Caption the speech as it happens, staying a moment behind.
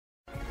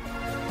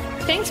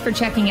Thanks for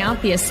checking out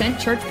the Ascent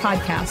Church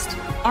podcast.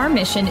 Our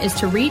mission is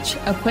to reach,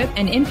 equip,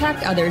 and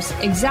impact others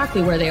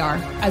exactly where they are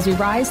as we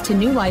rise to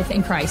new life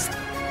in Christ.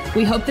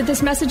 We hope that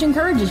this message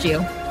encourages you.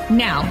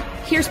 Now,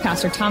 here's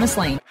Pastor Thomas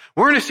Lane.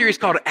 We're in a series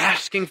called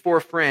Asking for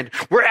a Friend.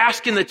 We're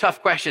asking the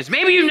tough questions.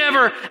 Maybe you've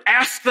never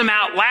asked them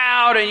out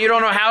loud and you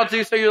don't know how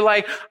to, so you're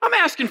like, I'm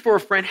asking for a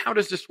friend. How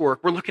does this work?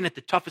 We're looking at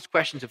the toughest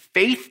questions of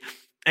faith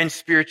and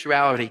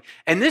spirituality.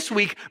 And this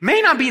week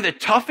may not be the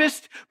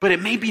toughest, but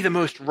it may be the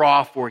most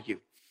raw for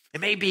you. It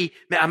may be,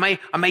 I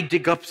might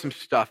dig up some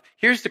stuff.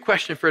 Here's the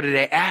question for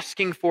today.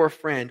 Asking for a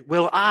friend.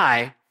 Will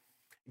I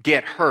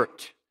get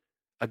hurt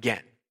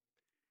again?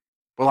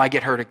 Will I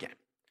get hurt again?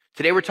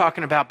 Today we're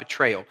talking about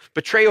betrayal.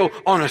 Betrayal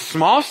on a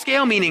small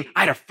scale, meaning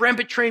I had a friend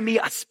betray me,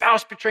 a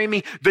spouse betray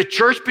me, the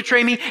church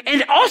betray me,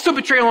 and also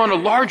betrayal on a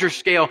larger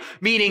scale,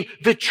 meaning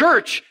the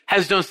church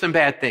has done some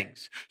bad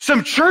things.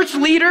 Some church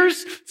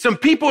leaders, some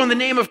people in the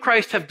name of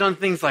Christ have done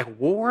things like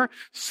war,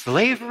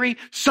 slavery,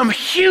 some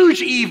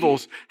huge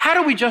evils. How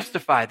do we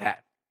justify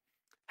that?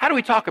 How do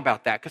we talk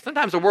about that? Because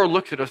sometimes the world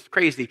looks at us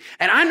crazy.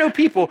 And I know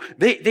people,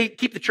 they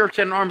keep the church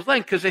at an arm's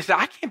length because they say,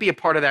 I can't be a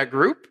part of that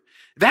group.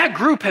 That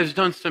group has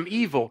done some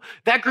evil.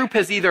 That group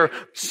has either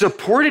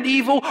supported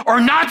evil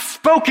or not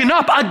spoken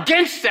up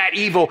against that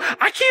evil.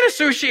 I can't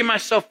associate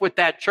myself with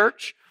that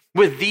church,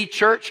 with the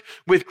church,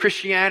 with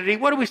Christianity.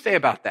 What do we say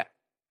about that?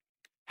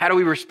 How do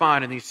we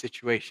respond in these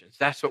situations?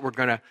 That's what we're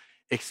going to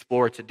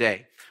explore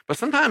today. But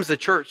sometimes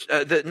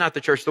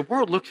the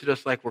world looks at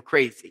us like we're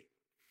crazy.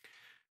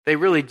 They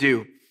really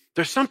do.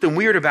 There's something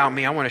weird about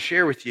me I want to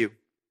share with you.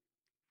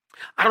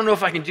 I don't know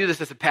if I can do this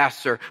as a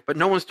pastor, but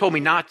no one's told me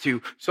not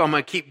to, so I'm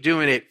going to keep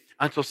doing it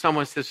until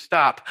someone says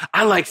stop.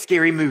 I like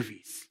scary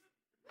movies.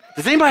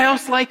 Does anybody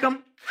else like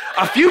them?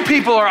 A few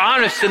people are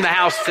honest in the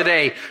house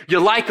today. You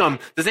like them.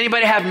 Does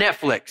anybody have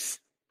Netflix?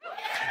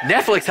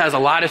 Netflix has a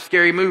lot of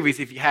scary movies,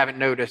 if you haven't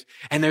noticed.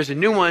 And there's a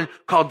new one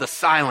called The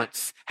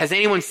Silence. Has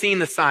anyone seen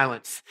The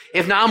Silence?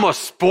 If not, I'm going to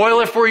spoil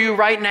it for you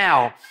right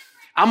now.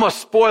 I'm going to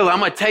spoil it. I'm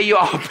going to tell you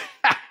all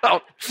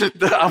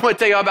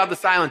about The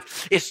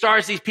Silence. It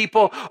starts, these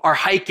people are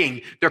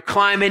hiking. They're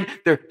climbing.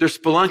 They're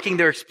spelunking.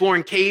 They're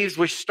exploring caves,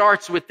 which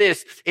starts with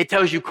this. It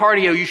tells you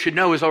cardio, you should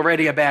know, is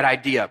already a bad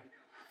idea.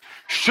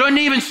 Shouldn't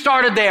even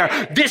started there.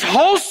 This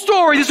whole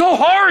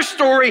horror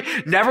story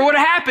never would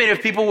have happened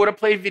if people would have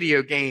played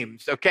video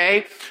games,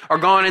 okay? Or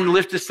gone and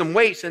lifted some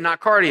weights and not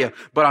cardio.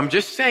 But I'm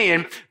just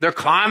saying, they're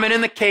climbing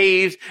in the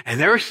caves and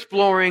they're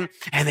exploring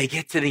and they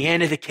get to the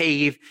end of the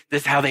cave.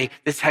 This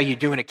is how you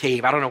do in a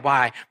cave. I don't know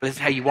why, but this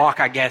is how you walk,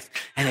 I guess.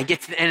 And they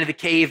get to the end of the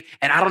cave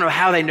and I don't know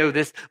how they know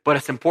this, but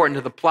it's important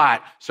to the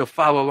plot. So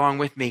follow along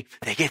with me.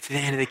 They get to the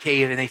end of the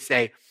cave and they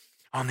say,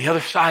 on the other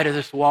side of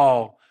this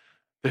wall,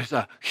 there's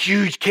a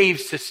huge cave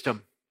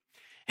system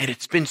and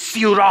it's been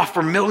sealed off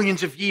for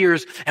millions of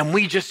years and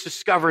we just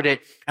discovered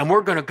it and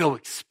we're going to go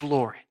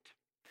explore it.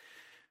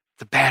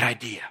 It's a bad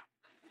idea.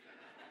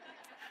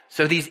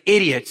 So these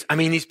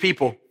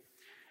people,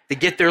 they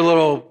get their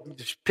little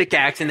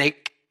pickaxe and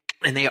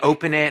they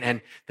open it and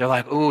they're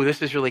like, oh,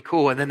 this is really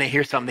cool. And then they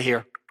hear something they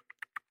hear.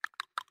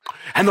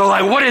 And they're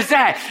like, what is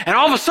that? And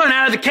all of a sudden,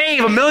 out of the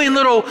cave, a million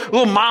little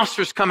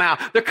monsters come out.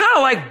 They're kind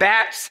of like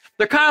bats.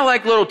 They're kind of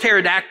like little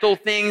pterodactyl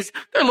things.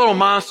 They're little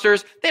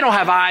monsters. They don't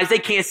have eyes. They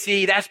can't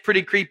see. That's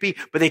pretty creepy,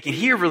 but they can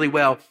hear really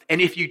well. And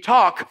if you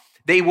talk,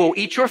 they will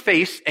eat your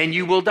face and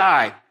you will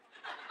die.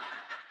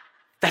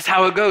 That's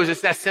how it goes.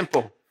 It's that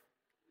simple.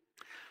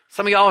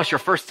 Some of y'all, it's your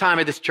first time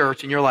at this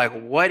church and you're like,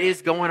 what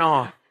is going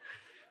on?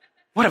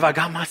 What have I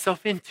got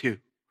myself into?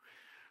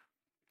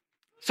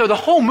 So the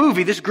whole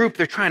movie, this group,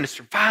 they're trying to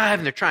survive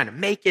and they're trying to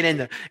make it,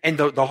 and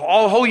the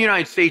whole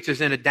United States is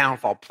in a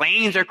downfall.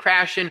 Planes are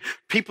crashing,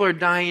 people are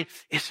dying.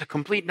 It's a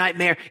complete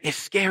nightmare. It's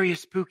scary,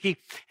 it's spooky.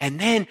 And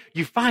then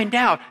you find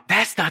out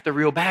that's not the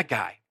real bad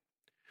guy.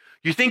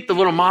 You think the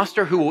little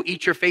monster who will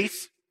eat your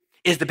face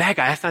is the bad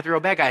guy. That's not the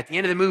real bad guy. At the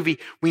end of the movie,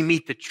 we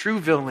meet the true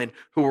villain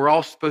who we're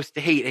all supposed to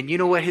hate. And you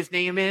know what his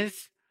name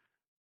is?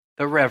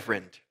 The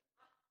Reverend.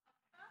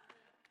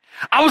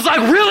 I was like,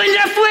 really,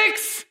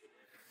 Netflix?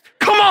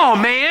 Come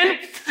on, man.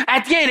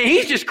 At the end, and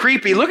he's just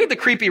creepy. Look at the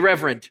creepy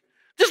Reverend.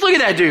 Just look at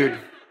that dude.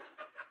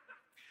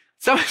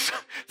 Some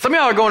of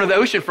y'all are going to the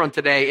ocean front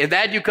today. If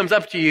that dude comes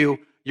up to you,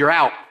 you're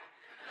out.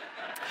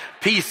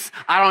 Peace.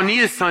 I don't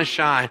need the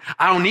sunshine.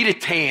 I don't need a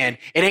tan.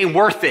 It ain't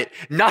worth it.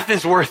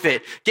 Nothing's worth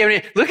it.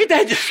 Look at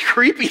that just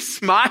creepy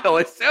smile.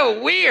 It's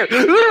so weird.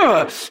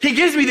 Ugh. He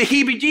gives me the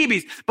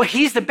heebie-jeebies, but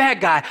he's the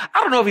bad guy.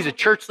 I don't know if he's a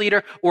church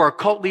leader or a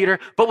cult leader,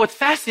 but what's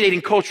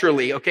fascinating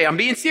culturally, okay, I'm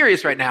being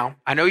serious right now.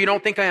 I know you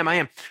don't think I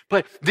am.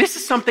 But this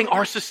is something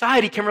our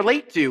society can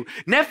relate to.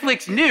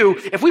 Netflix knew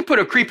if we put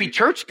a creepy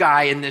church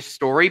guy in this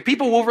story,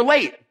 people will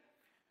relate.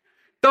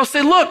 They'll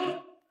say,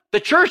 look, the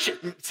church,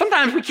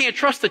 sometimes we can't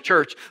trust the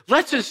church.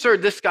 Let's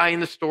insert this guy in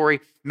the story,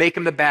 make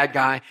him the bad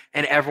guy,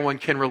 and everyone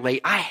can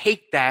relate. I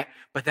hate that,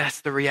 but that's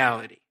the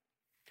reality.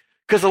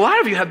 Because a lot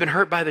of you have been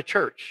hurt by the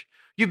church.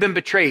 You've been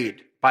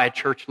betrayed by a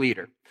church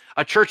leader.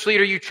 A church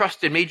leader you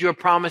trusted made you a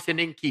promise and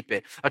didn't keep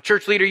it. A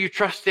church leader you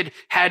trusted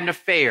had an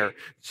affair,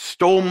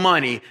 stole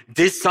money,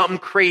 did something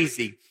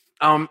crazy.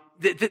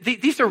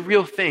 These are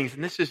real things,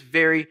 and this is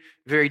very,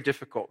 very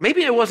difficult.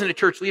 Maybe it wasn't a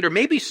church leader.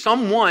 Maybe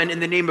someone in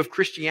the name of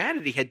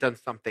Christianity had done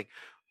something.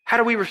 How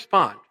do we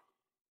respond?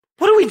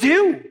 What do we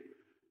do?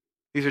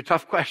 These are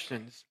tough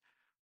questions.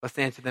 Let's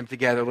answer them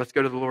together. Let's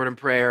go to the Lord in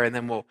prayer, and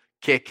then we'll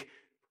kick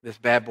this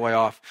bad boy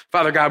off.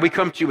 Father God, we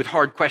come to you with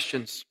hard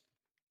questions.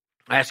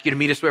 I ask you to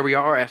meet us where we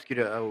are. I ask you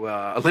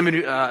to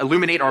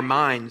illuminate our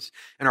minds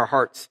and our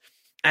hearts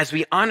as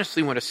we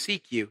honestly want to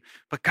seek you.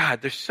 But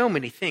God, there's so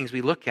many things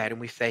we look at and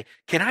we say,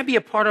 can I be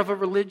a part of a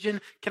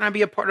religion? Can I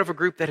be a part of a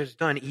group that has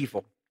done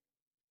evil?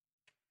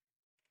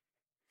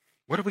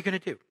 What are we going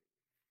to do?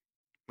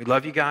 We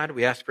love you, God.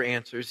 We ask for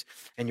answers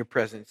and your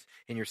presence.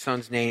 In your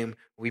Son's name,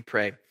 we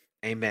pray.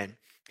 Amen.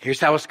 Here's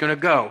how it's going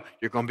to go.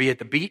 You're going to be at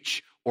the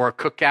beach or a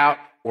cookout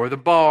or the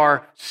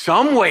bar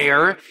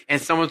somewhere,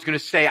 and someone's going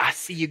to say, I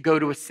see you go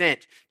to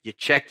Ascent. You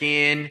check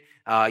in,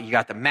 you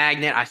got the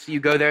magnet. I see you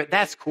go there.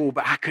 That's cool,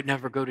 but I could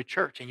never go to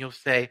church. And you'll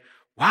say,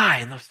 why?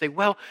 And they'll say,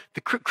 well,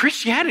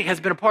 Christianity has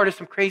been a part of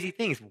some crazy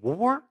things.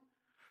 War,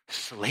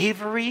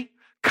 slavery,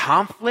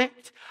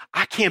 conflict.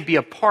 I can't be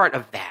a part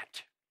of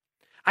that.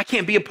 I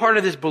can't be a part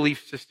of this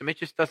belief system. It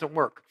just doesn't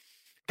work.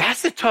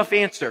 That's a tough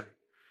answer.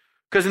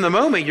 Because in the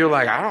moment, you're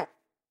like,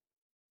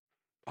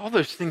 all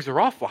those things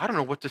are awful. I don't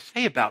know what to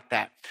say about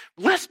that.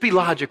 Let's be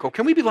logical.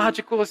 Can we be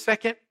logical a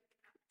second?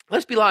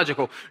 Let's be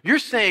logical. You're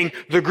saying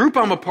the group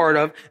I'm a part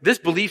of, this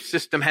belief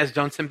system has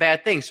done some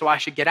bad things, so I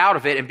should get out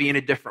of it and be in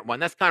a different one.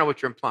 That's kind of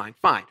what you're implying.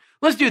 Fine.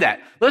 Let's do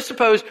that. Let's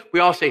suppose we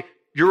all say,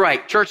 you're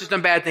right, church has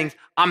done bad things.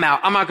 I'm out.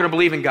 I'm not going to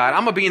believe in God.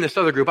 I'm going to be in this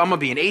other group. I'm going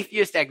to be an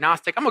atheist,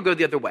 agnostic. I'm going to go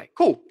the other way.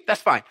 Cool.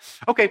 That's fine.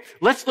 Okay,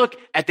 let's look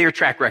at their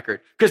track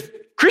record. Because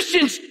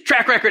Christians'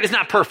 track record is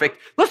not perfect.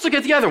 Let's look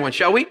at the other one,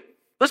 shall we?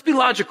 Let's be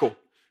logical.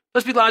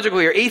 Let's be logical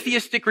here.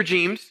 Atheistic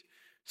regimes,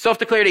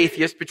 self-declared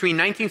atheists, between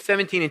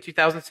 1917 and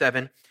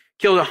 2007,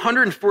 killed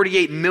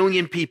 148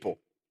 million people,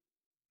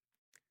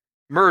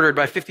 murdered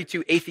by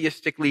 52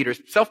 atheistic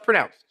leaders,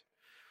 self-pronounced.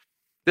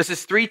 This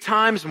is 3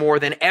 times more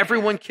than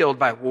everyone killed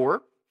by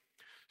war,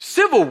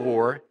 civil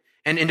war,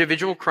 and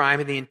individual crime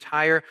in the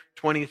entire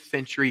 20th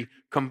century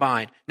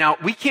combined. Now,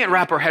 we can't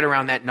wrap our head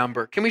around that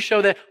number. Can we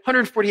show that?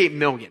 148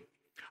 million.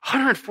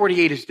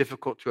 148 is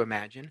difficult to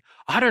imagine.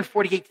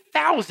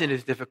 148,000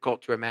 is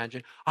difficult to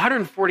imagine.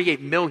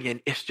 148 million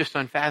is just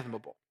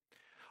unfathomable.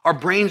 Our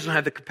brains don't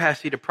have the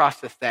capacity to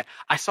process that.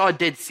 I saw a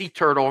dead sea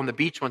turtle on the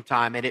beach one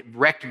time and it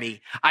wrecked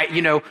me.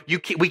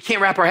 We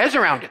can't wrap our heads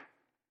around it.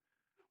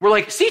 We're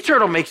like, sea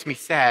turtle makes me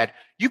sad.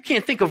 You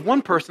can't think of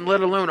one person, let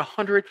alone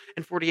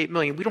 148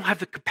 million. We don't have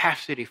the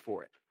capacity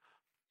for it.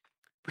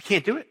 We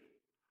can't do it.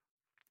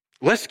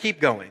 Let's keep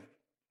going.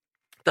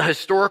 The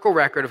historical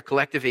record of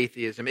collective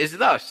atheism is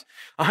thus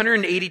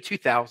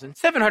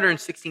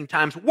 182,716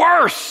 times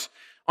worse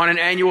on an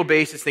annual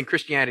basis than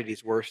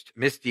Christianity's worst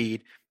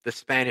misdeed, the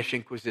Spanish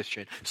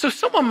Inquisition. So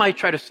someone might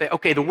try to say,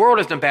 okay, the world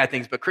has done bad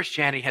things, but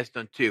Christianity has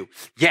done too.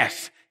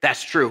 Yes,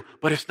 that's true,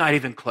 but it's not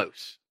even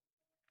close.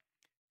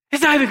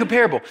 It's not even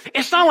comparable.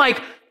 It's not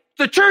like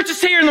the church is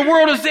here and the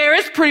world is there.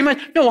 It's pretty much,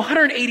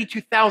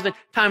 182,000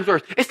 times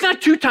worse. It's not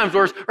 2 times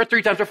worse or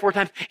 3 times or 4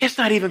 times. It's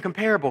not even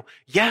comparable.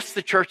 Yes,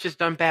 the church has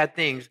done bad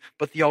things,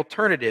 but the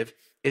alternative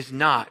is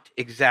not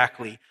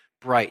exactly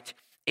bright.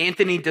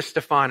 Anthony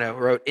DeStefano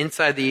wrote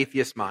Inside the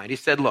Atheist Mind. He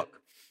said, look,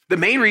 the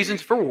main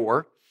reasons for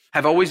war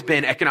have always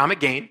been economic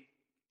gain,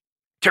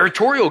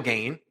 territorial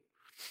gain,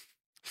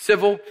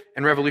 civil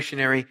and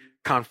revolutionary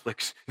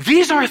conflicts.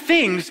 These are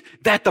things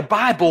that the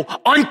Bible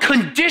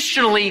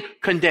unconditionally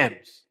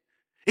condemns.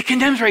 It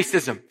condemns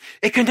racism.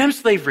 It condemns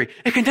slavery.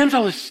 It condemns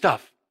all this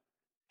stuff,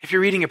 if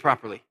you're reading it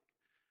properly.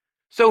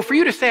 So for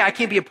you to say, I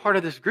can't be a part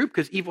of this group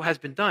because evil has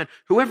been done,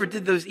 whoever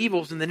did those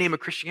evils in the name of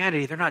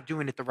Christianity, they're not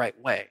doing it the right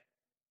way.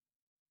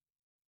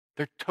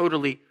 They're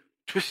totally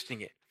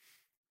twisting it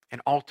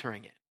and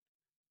altering it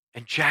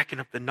and jacking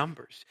up the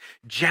numbers,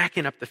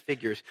 jacking up the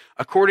figures.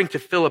 According to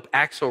Philip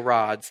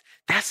Axelrod's,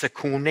 that's a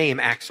cool name,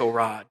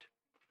 Axelrod.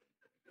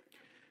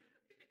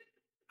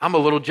 I'm a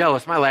little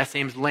jealous. My last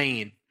name's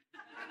Lane.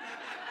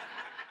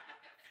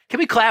 Can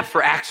we clap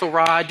for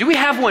Axelrod? Do we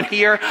have one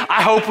here?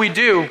 I hope we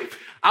do.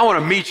 I want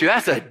to meet you.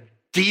 That's a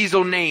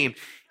diesel name.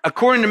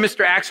 According to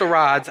Mr.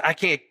 Axelrod's, I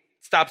can't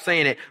stop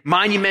saying it,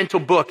 monumental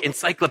book,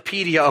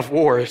 Encyclopedia of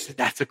Wars.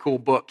 That's a cool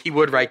book. He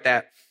would write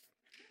that.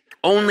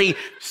 Only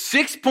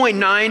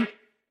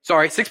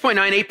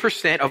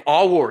 6.98% of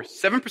all wars,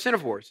 7%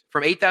 of wars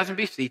from 8,000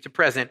 BC to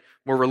present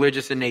were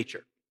religious in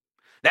nature.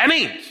 That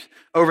means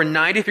over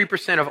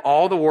 93% of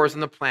all the wars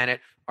on the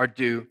planet are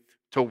due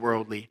to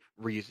worldly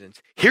reasons.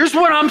 Here's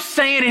what I'm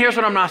saying and here's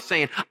what I'm not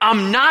saying.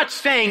 I'm not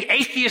saying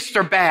atheists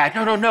are bad.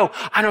 No.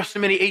 I know so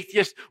many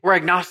atheists or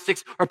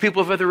agnostics or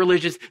people of other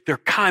religions. They're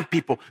kind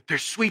people. They're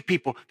sweet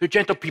people. They're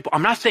gentle people.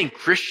 I'm not saying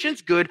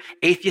Christians good,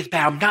 atheists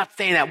bad. I'm not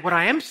saying that. What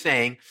I am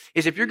saying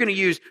is if you're going to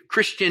use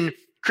Christian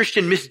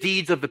Christian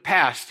misdeeds of the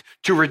past,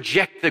 to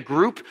reject the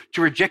group,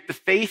 to reject the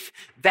faith,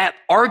 that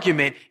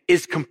argument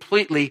is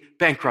completely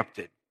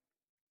bankrupted.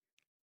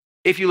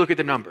 If you look at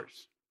the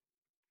numbers.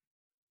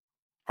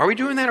 Are we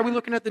doing that? Are we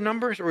looking at the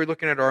numbers, or are we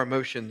looking at our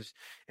emotions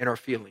and our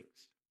feelings?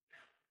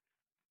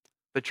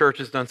 The church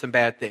has done some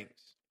bad things.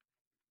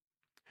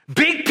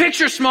 Big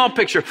picture, small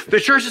picture. The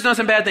church has done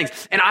some bad things.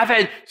 And I've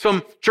had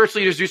some church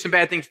leaders do some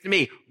bad things to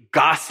me.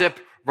 Gossip,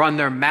 run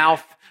their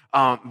mouth,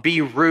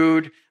 be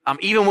rude.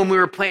 Even when we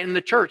were planting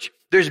the church,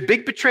 there's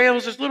big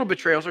betrayals, there's little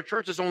betrayals. Our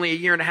church is only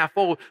 1.5 years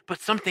old, but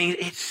something,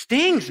 it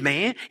stings,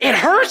 man. It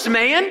hurts,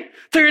 man.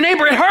 Tell your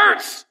neighbor, it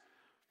hurts.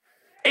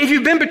 If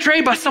you've been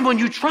betrayed by someone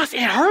you trust,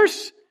 it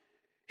hurts.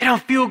 It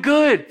don't feel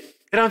good.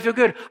 It don't feel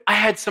good. I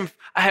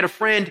had a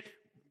friend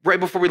right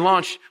before we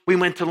launched, we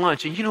went to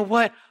lunch, and you know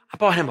what? I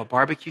bought him a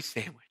barbecue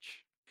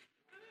sandwich.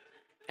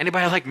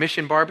 Anybody like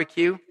Mission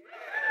Barbecue?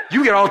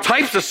 You get all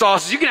types of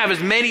sauces. You can have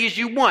as many as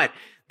you want.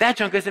 That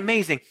junk is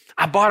amazing.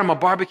 I bought him a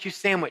barbecue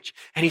sandwich,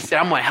 and he said,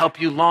 I'm going to help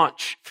you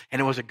launch.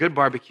 And it was a good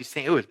barbecue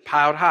sandwich. It was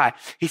piled high.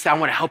 He said, I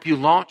want to help you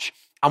launch.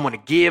 I want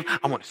to give.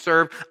 I want to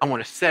serve. I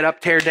want to set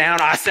up, tear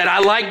down. I said, I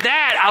like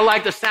that. I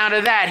like the sound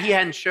of that. He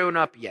hadn't shown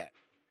up yet.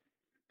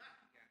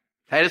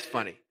 That is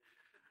funny.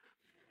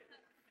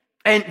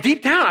 And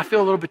deep down, I feel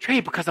a little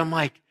betrayed because I'm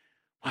like,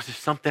 was there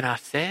something I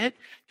said?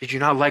 Did you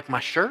not like my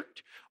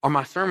shirt? Are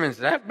my sermons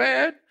that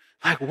bad?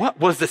 Like, what?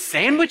 Was the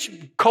sandwich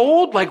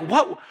cold? Like,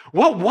 what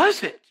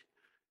was it?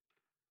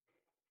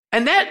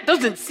 And that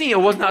doesn't seem,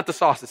 it was not the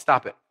sauces.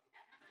 Stop it.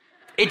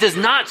 It does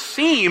not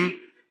seem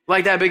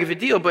like that big of a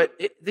deal, but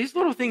these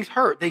little things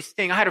hurt. They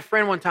sting. I had a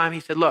friend one time, he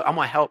said, look, I'm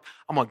going to help.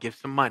 I'm going to give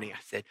some money. I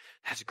said,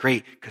 that's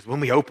great, because when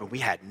we opened, we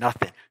had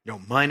nothing. No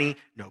money,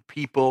 no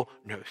people,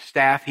 no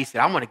staff. He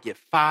said, I'm going to give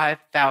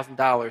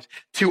 $5,000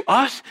 to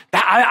us.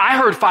 I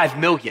heard $5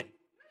 million.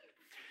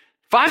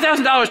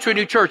 $5,000 to a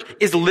new church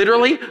is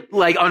literally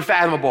like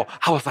unfathomable.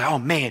 I was like, oh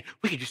man,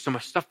 we could do so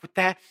much stuff with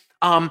that.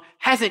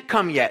 Hasn't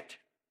come yet.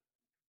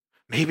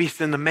 Maybe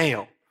it's in the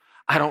mail.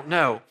 I don't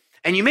know.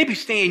 And you may be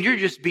saying, you're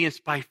just being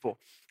spiteful.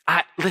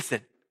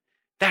 Listen,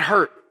 that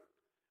hurt.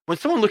 When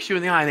someone looks you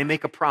in the eye and they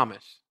make a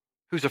promise,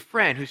 who's a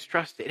friend, who's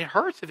trusted, it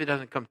hurts if it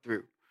doesn't come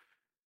through.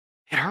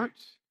 It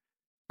hurts.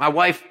 My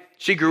wife,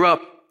 she grew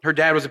up, her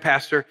dad was a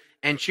pastor,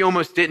 and she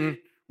almost didn't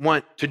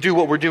want to do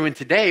what we're doing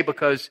today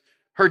because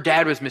her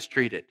dad was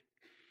mistreated.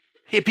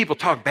 He had people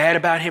talk bad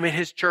about him in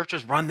his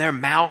churches, run their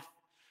mouth.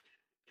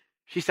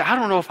 She said, I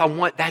don't know if I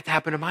want that to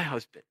happen to my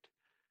husband.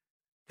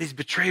 These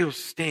betrayals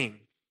sting.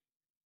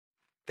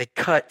 They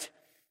cut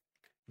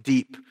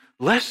deep.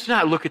 Let's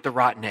not look at the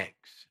rotten eggs.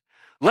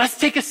 Let's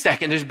take a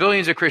second. There's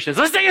billions of Christians.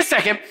 Let's take a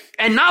second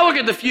and not look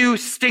at the few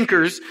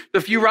stinkers,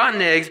 the few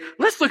rotten eggs.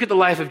 Let's look at the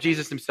life of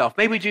Jesus himself.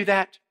 May we do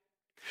that?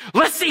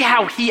 Let's see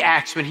how he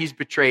acts when he's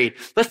betrayed.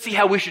 Let's see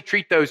how we should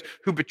treat those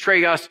who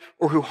betray us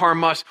or who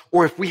harm us,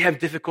 or if we have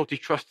difficulty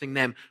trusting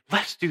them.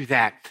 Let's do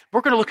that.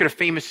 We're going to look at a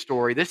famous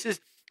story. This is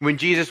when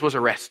Jesus was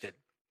arrested.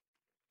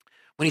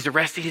 When he's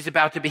arrested,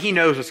 he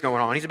knows what's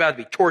going on. He's about to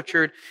be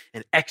tortured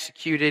and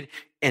executed,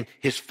 and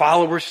his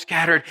followers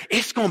scattered.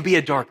 It's going to be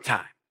a dark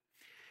time.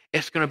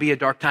 It's going to be a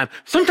dark time.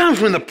 Sometimes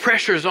when the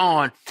pressure's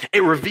on,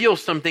 it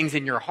reveals some things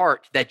in your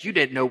heart that you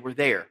didn't know were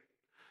there.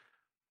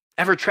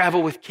 Ever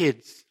travel with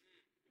kids?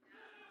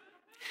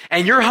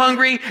 And you're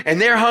hungry, and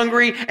they're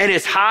hungry, and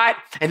it's hot,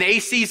 and the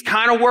AC's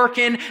kind of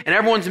working, and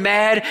everyone's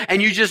mad,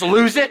 and you just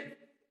lose it.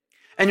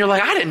 And you're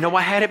like, I didn't know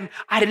I had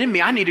it in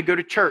me. I need to go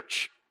to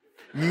church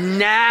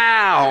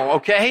now,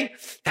 okay?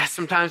 That's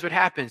sometimes what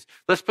happens.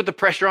 Let's put the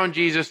pressure on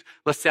Jesus.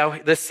 Let's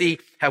see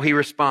how he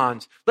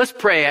responds. Let's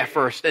pray at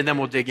first, and then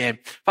we'll dig in.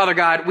 Father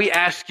God, we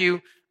ask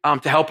you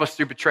to help us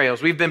through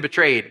betrayals. We've been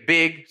betrayed,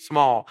 big,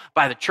 small,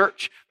 by the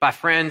church, by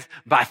friends,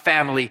 by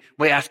family.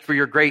 We ask for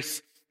your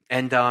grace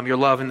and your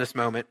love in this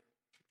moment.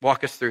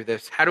 Walk us through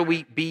this. How do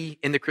we be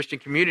in the Christian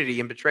community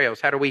in betrayals?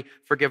 How do we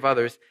forgive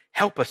others?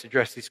 Help us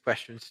address these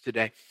questions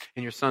today.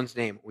 In your son's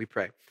name, we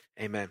pray.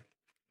 Amen.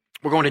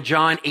 We're going to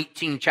John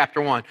 18,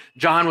 chapter 1.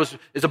 John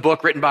is a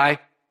book written by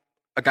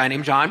a guy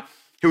named John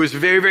who was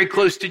very, very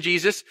close to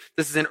Jesus.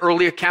 This is an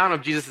early account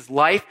of Jesus'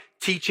 life,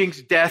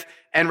 teachings, death,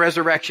 and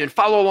resurrection.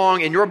 Follow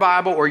along in your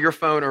Bible or your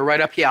phone or right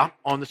up here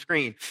on the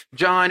screen.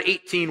 John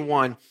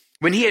 18:1.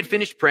 When he had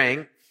finished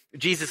praying,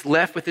 Jesus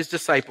left with his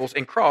disciples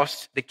and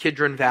crossed the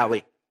Kidron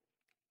Valley.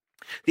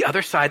 The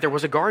other side, there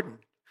was a garden,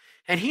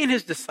 and he and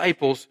his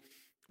disciples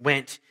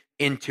went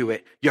into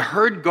it. You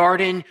heard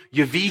garden,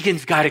 you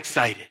vegans got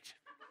excited.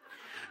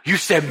 You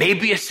said,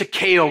 maybe it's a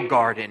kale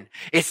garden.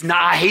 It's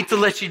not. I hate to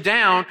let you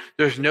down.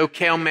 There's no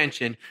kale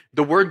mentioned.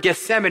 The word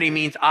Gethsemane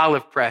means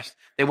olive press.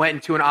 They went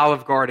into an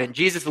olive garden.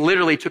 Jesus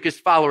literally took his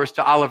followers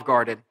to Olive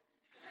Garden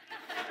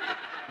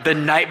the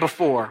night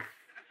before.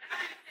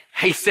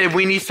 He said,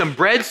 we need some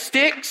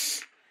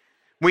breadsticks.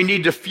 We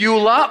need to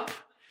fuel up.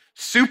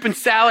 Soup and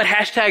salad,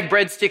 hashtag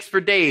breadsticks for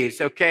days,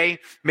 okay?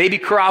 Maybe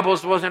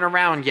Carrabba's wasn't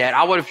around yet.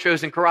 I would have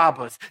chosen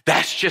Carrabba's.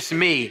 That's just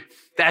me.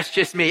 That's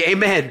just me.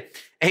 Amen.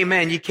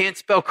 Amen. You can't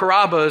spell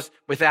Carrabba's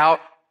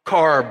without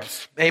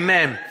carbs.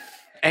 Amen.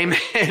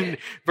 Amen.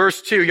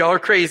 Verse 2, y'all are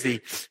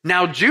crazy.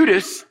 Now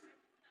Judas,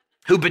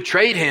 who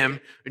betrayed him,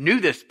 knew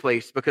this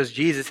place because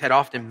Jesus had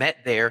often met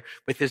there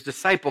with his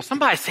disciples.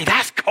 Somebody say,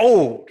 that's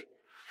cold.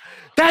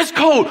 That's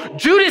cold.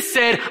 Judas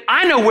said,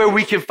 I know where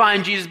we can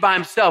find Jesus by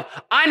himself.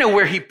 I know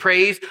where he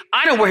prays.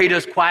 I know where he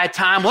does quiet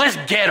time. Let's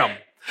get him.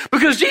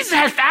 Because Jesus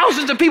had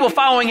thousands of people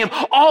following him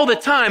all the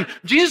time.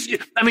 Judas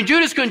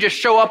couldn't just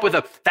show up with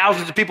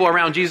thousands of people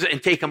around Jesus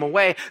and take him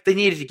away. They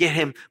needed to get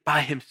him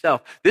by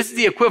himself. This is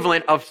the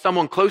equivalent of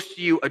someone close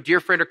to you, a dear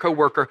friend or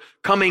coworker,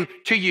 coming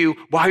to you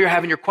while you're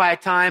having your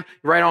quiet time.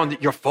 Right on,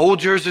 your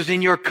Folgers is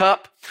in your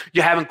cup.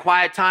 You're having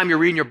quiet time. You're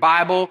reading your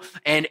Bible,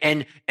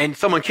 and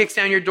someone kicks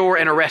down your door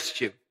and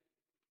arrests you.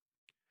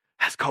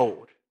 That's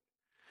cold.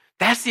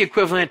 That's the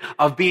equivalent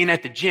of being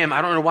at the gym.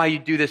 I don't know why you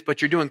do this,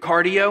 but you're doing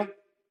cardio.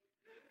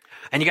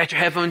 And you got your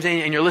headphones in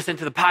and you're listening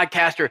to the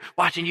podcast or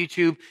watching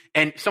YouTube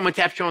and someone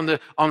taps you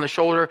on the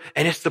shoulder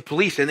and it's the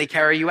police and they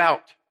carry you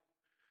out.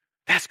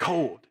 That's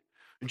cold.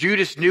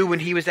 Judas knew when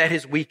he was at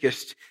his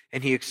weakest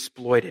and he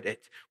exploited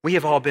it. We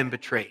have all been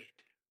betrayed.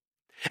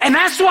 And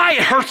that's why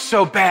it hurts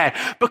so bad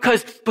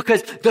because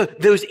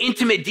those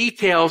intimate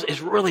details is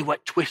really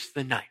what twists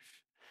the knife.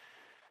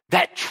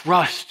 That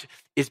trust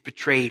is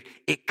betrayed.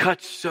 It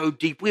cuts so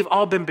deep. We've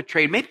all been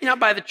betrayed. Maybe not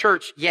by the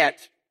church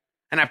yet.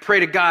 And I pray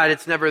to God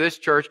it's never this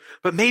church,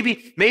 but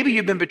maybe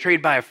you've been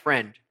betrayed by a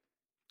friend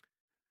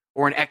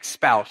or an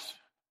ex-spouse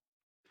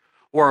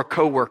or a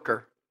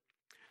coworker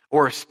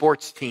or a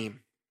sports team.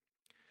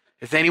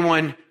 Is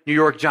anyone New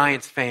York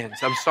Giants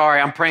fans? I'm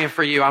sorry. I'm praying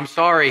for you. I'm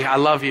sorry. I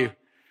love you.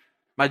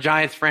 My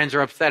Giants friends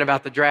are upset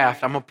about the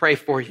draft. I'm going to pray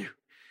for you.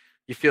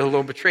 You feel a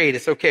little betrayed.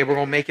 It's okay. We're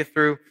going to make it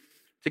through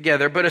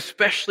together, but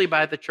especially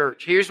by the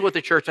church. Here's what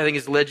the church I think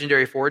is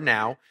legendary for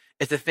now.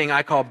 It's a thing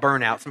I call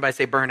burnout. Somebody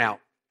say burnout.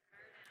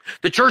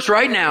 The church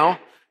right now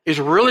is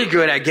really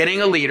good at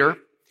getting a leader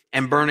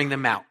and burning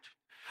them out.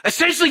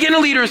 Essentially getting a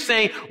leader and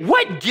saying,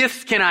 what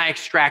gifts can I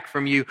extract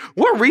from you?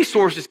 What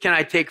resources can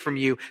I take from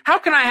you? How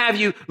can I have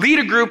you lead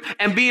a group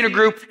and be in a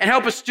group and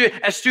help a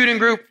student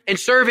group and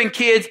serving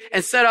kids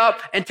and set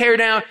up and tear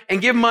down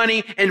and give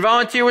money and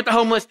volunteer with the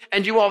homeless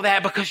and do all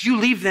that because you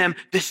leave them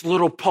this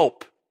little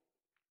pulp.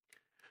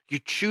 You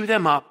chew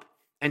them up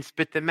and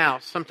spit them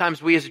out.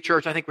 Sometimes we as a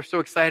church, I think we're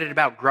so excited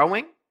about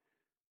growing,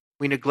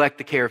 we neglect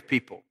the care of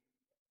people.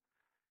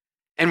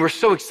 And we're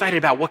so excited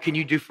about what can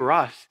you do for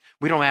us.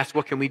 We don't ask,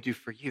 what can we do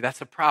for you? That's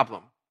a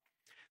problem.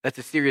 That's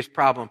a serious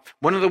problem.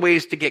 One of the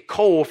ways to get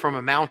coal from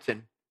a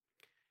mountain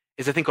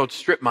is a thing called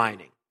strip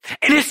mining.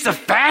 And it's the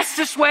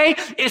fastest way,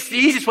 it's the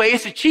easiest way,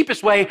 it's the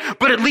cheapest way,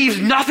 but it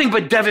leaves nothing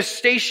but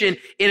devastation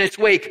in its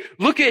wake.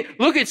 Look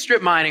at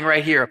strip mining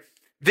right here.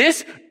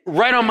 This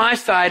right on my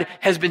side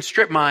has been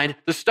strip mined.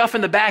 The stuff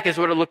in the back is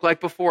what it looked like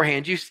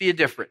beforehand. You see a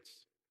difference?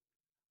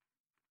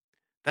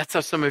 That's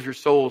how some of your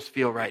souls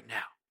feel right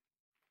now.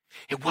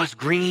 It was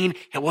green.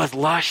 It was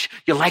lush.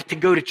 You like to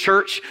go to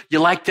church. You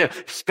like to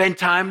spend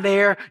time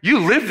there. You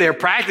lived there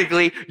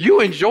practically.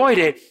 You enjoyed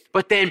it.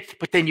 But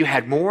then you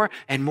had more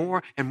and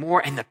more and more.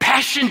 And the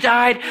passion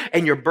died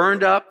and you're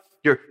burned up.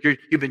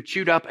 You've been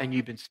chewed up and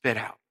you've been spit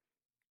out.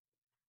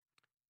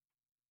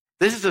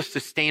 This is a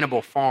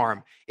sustainable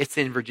farm. It's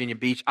in Virginia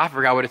Beach. I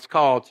forgot what it's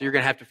called, so you're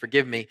going to have to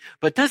forgive me.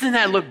 But doesn't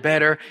that look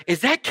better?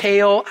 Is that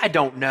kale? I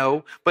don't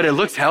know, but it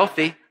looks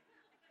healthy.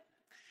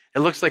 It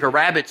looks like a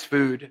rabbit's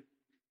food.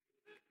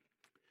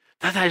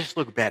 Doesn't that just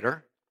look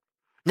better?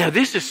 Now,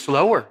 this is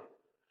slower.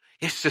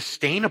 It's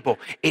sustainable.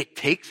 It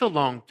takes a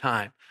long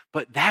time,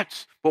 but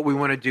that's what we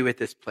want to do at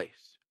this place.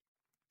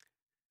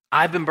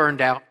 I've been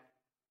burned out.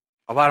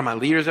 A lot of my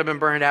leaders have been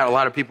burned out. A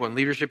lot of people in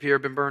leadership here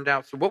have been burned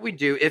out. So what we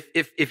do,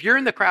 if you're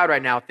in the crowd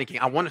right now thinking,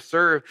 I want to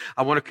serve,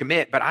 I want to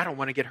commit, but I don't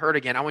want to get hurt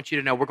again, I want you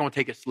to know we're going to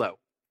take it slow.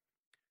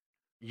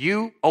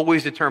 You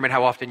always determine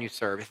how often you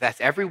serve. If that's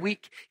every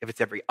week, if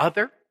it's every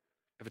other,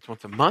 if it's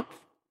once a month,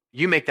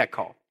 you make that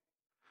call.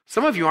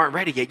 Some of you aren't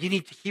ready yet. You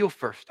need to heal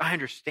first. I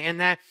understand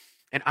that,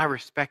 and I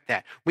respect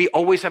that. We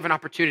always have an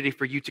opportunity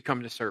for you to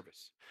come to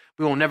service.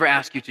 We will never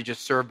ask you to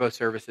just serve both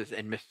services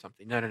and miss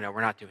something. No,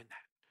 we're not doing that.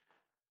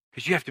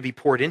 Because you have to be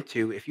poured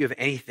into if you have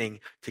anything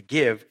to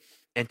give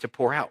and to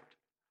pour out.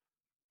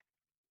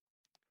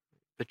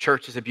 The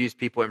church has abused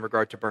people in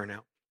regard to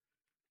burnout.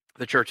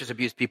 The church has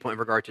abused people in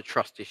regard to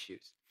trust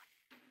issues.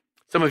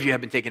 Some of you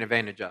have been taken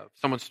advantage of.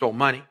 Someone stole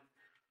money.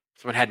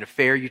 Someone had an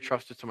affair you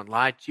trusted. Someone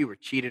lied to you or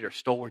cheated or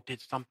stole or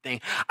did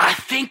something. I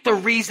think the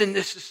reason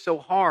this is so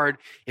hard,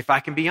 if I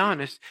can be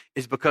honest,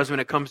 is because when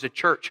it comes to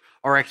church,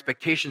 our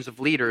expectations of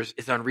leaders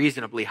is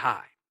unreasonably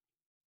high.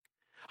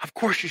 Of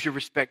course you should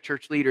respect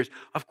church leaders.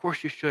 Of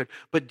course you should.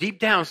 But deep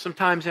down,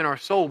 sometimes in our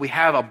soul, we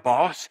have a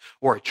boss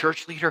or a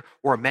church leader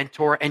or a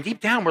mentor. And deep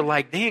down, we're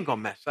like, they ain't going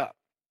to mess up.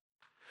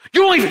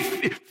 You don't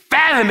even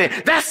fathom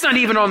it. That's not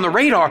even on the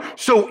radar.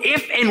 So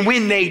if and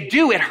when they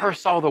do, it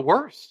hurts all the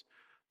worse.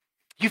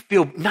 You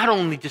feel not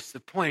only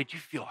disappointed, you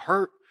feel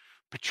hurt,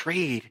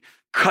 betrayed,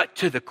 cut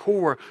to the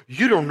core.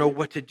 You don't know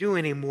what to do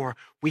anymore.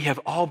 We have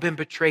all been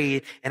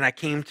betrayed. And I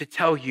came to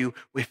tell you,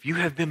 if you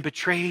have been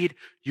betrayed,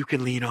 you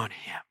can lean on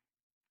him.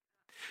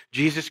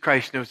 Jesus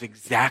Christ knows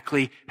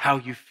exactly how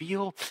you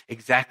feel,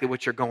 exactly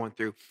what you're going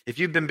through. If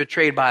you've been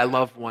betrayed by a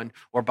loved one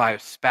or by a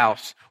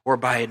spouse or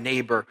by a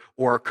neighbor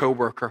or a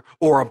coworker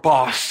or a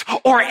boss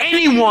or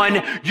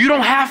anyone, you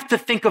don't have to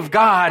think of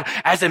God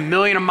as a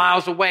million of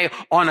miles away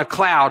on a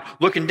cloud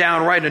looking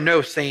down, writing a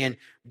note saying,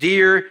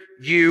 "Dear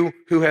you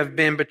who have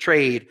been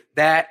betrayed,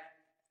 that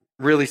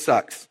really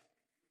sucks."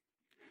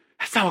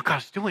 That's not what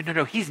God's doing.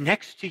 No, he's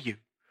next to you.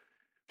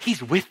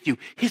 He's with you.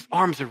 His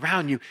arms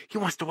around you. He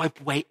wants to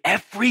wipe away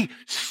every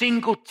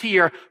single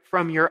tear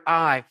from your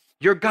eye.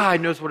 Your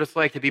God knows what it's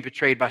like to be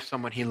betrayed by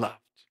someone he loved,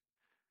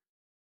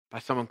 by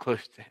someone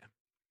close to him.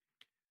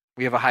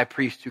 We have a high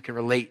priest who can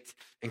relate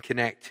and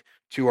connect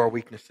to our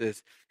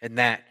weaknesses, and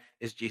that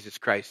is Jesus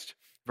Christ.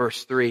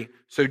 Verse 3,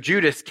 so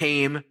Judas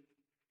came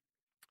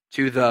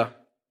to the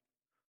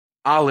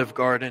Olive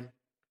Garden.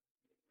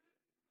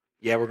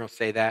 Yeah, we're going to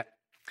say that.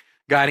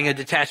 Guiding a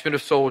detachment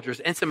of soldiers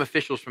and some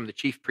officials from the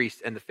chief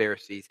priests and the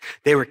Pharisees.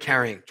 They were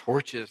carrying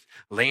torches,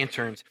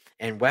 lanterns,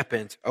 and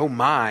weapons. Oh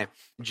my.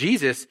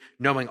 Jesus,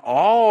 knowing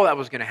all that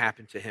was going to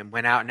happen to him,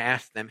 went out and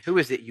asked them, "Who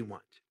is it you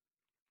want?"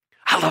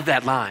 I love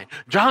that line.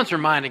 John's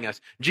reminding us,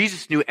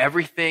 Jesus knew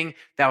everything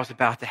that was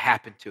about to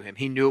happen to him.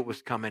 He knew it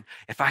was coming.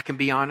 If I can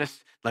be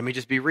honest, let me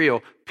just be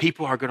real.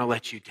 People are going to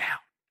let you down.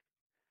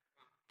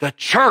 The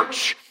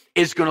church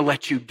is going to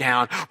let you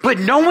down. But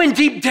knowing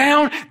deep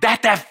down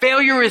that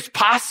failure is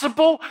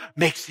possible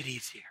makes it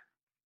easier.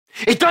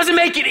 It doesn't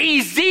make it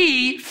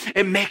easy.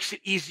 It makes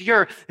it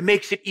easier. It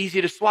makes it easy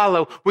to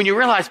swallow. When you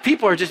realize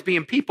people are just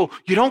being people,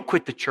 you don't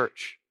quit the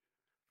church.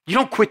 You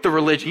don't quit the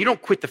religion. You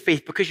don't quit the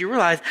faith because you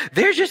realize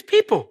they're just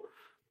people.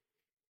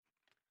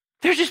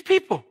 They're just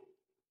people.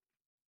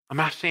 I'm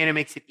not saying it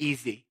makes it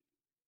easy.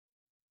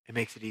 It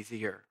makes it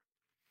easier.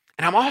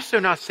 And I'm also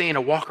not saying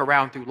to walk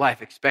around through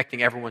life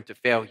expecting everyone to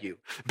fail you.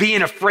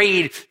 Being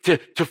afraid to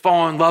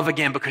fall in love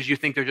again because you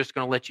think they're just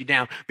going to let you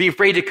down. Being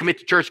afraid to commit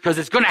to church because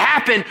it's going to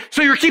happen.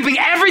 So you're keeping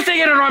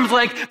everything at an arm's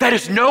length. That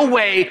is no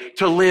way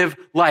to live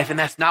life. And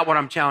that's not what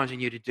I'm challenging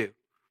you to do.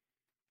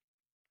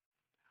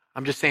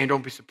 I'm just saying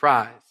don't be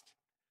surprised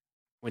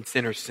when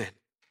sinners sin.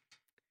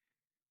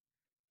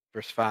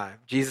 Verse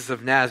 5, Jesus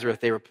of Nazareth,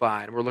 they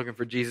replied. We're looking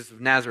for Jesus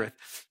of Nazareth.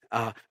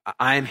 I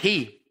am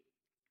he,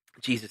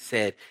 Jesus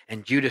said,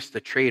 and Judas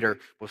the traitor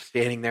was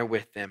standing there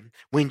with them.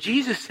 When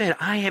Jesus said,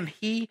 "I am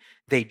he,"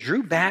 they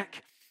drew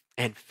back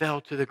and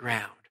fell to the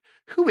ground.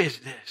 Who is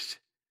this?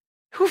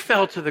 Who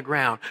fell to the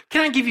ground?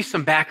 Can I give you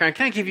some background?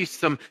 Can I give you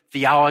some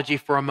theology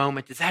for a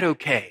moment? Is that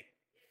okay?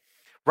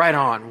 Right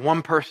on.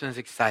 One person is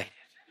excited.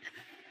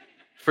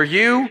 For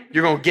you,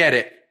 you're going to get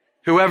it.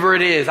 Whoever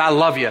it is, I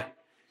love you.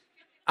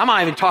 I'm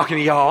not even talking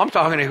to y'all. I'm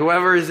talking to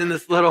whoever is in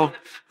this little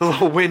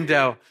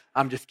window.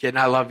 I'm just kidding.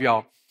 I love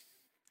y'all.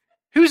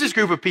 Who's this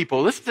group of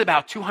people? This is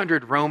about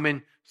 200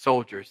 Roman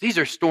soldiers. These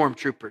are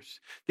stormtroopers.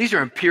 These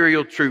are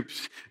imperial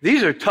troops.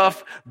 These are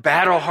tough,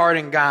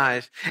 battle-hardened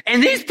guys.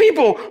 And these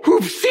people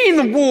who've seen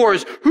the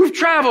wars, who've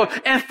traveled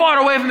and fought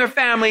away from their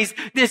families,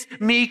 this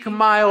meek,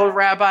 mild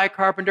rabbi,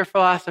 carpenter,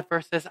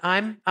 philosopher says,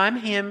 I'm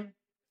him.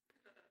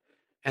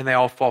 And they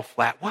all fall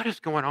flat. What is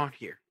going on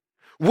here?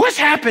 What's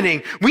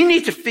happening? We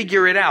need to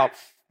figure it out.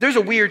 There's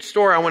a weird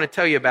story I want to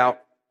tell you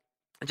about.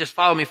 Just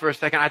follow me for a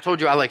second. I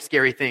told you I like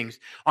scary things.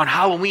 On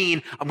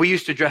Halloween, we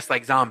used to dress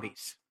like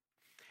zombies.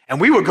 And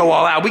we would go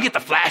all out. We get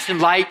the flashing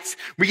lights.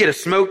 We get a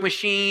smoke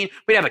machine.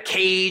 We'd have a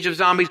cage of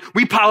zombies.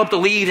 We pile up the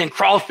leaves and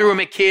crawl through them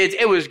at kids.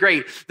 It was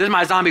great. This is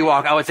my zombie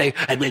walk. I would say,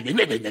 and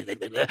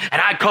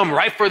I'd come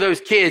right for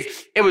those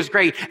kids. It was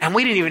great. And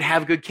we didn't even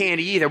have good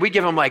candy either. We'd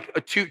give them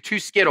like two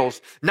Skittles.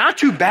 Not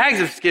 2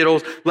 bags of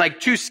Skittles, like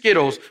 2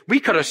 Skittles.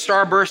 We cut a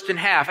Starburst in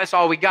half. That's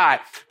all we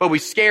got. But we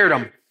scared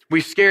them.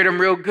 We scared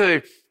them real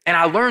good. And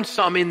I learned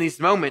something in these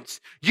moments.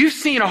 You've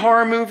seen a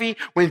horror movie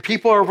when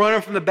people are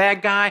running from the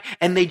bad guy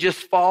and they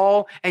just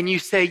fall and you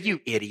say,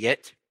 "You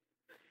idiot."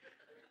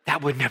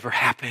 That would never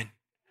happen.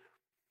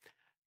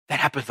 That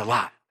happens a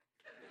lot.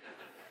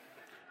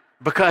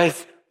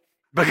 Because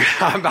I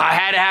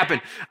had it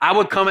happen. I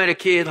would come at a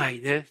kid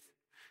like this.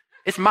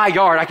 It's my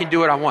yard. I can do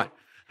what I want.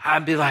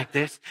 I'd be like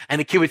this. And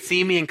the kid would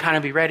see me and kind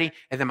of be ready.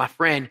 And then my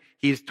friend,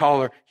 he's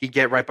taller. He'd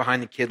get right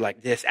behind the kid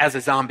like this as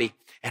a zombie.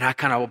 And I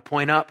kind of would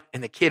point up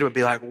and the kid would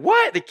be like,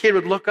 "What?" The kid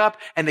would look up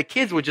and the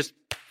kids would just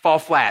fall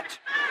flat.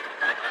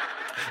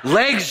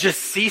 Legs just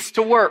cease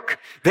to work.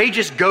 They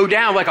just go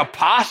down like a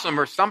possum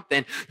or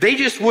something. They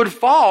just would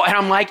fall. And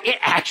I'm like, it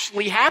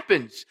actually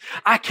happens.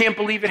 I can't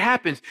believe it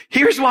happens.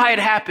 Here's why it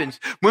happens.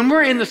 When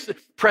we're in the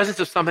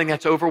presence of something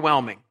that's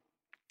overwhelming,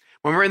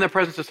 when we're in the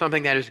presence of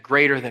something that is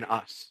greater than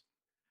us,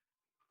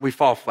 we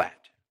fall flat.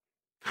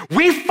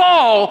 We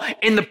fall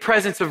in the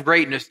presence of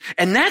greatness.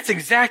 And that's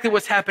exactly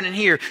what's happening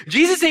here.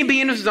 Jesus ain't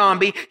being a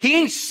zombie. He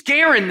ain't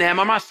scaring them.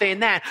 I'm not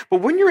saying that.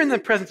 But when you're in the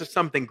presence of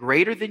something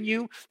greater than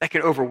you, that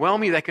can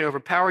overwhelm you, that can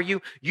overpower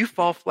you, you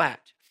fall flat.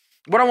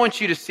 What I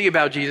want you to see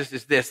about Jesus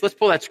is this. Let's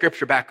pull that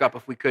scripture back up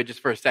if we could just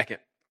for a second.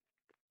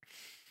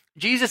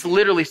 Jesus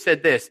literally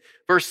said this,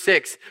 verse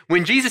 6,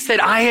 when Jesus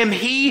said, "I am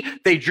he,"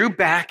 they drew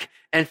back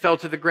and fell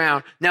to the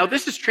ground. Now,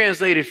 this is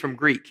translated from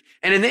Greek.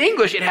 And in the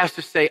English, it has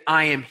to say,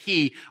 I am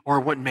he, or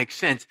it wouldn't make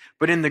sense.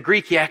 But in the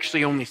Greek, he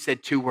actually only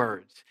said 2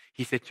 words.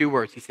 He said 2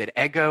 words. He said,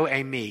 ego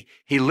eimi.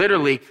 They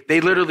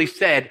literally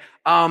said,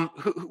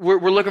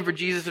 we're looking for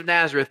Jesus of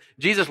Nazareth.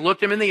 Jesus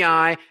looked him in the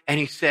eye and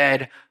he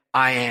said,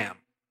 I am.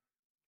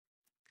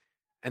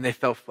 And they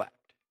fell flat.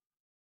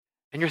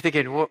 And you're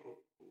thinking, what?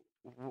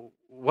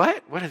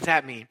 What does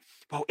that mean?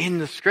 Well, in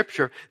the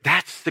scripture,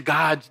 that's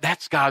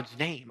God's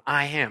name.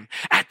 I am.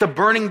 At the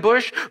burning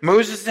bush,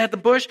 Moses is at the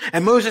bush,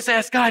 and Moses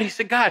asked God, he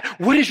said, God,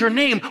 what is your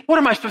name? What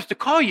am I supposed to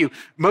call you?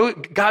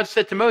 God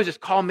said to Moses,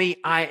 call me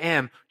I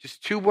am.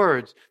 Just 2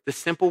 words, the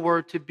simple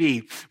word to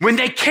be. When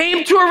they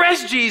came to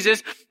arrest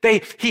Jesus,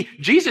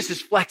 Jesus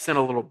is flexing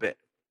a little bit.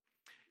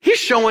 He's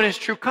showing his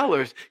true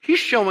colors. He's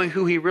showing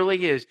who he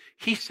really is.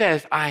 He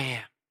says, I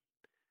am.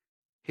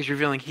 He's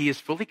revealing he is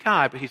fully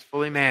God, but he's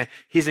fully man.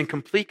 He's in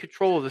complete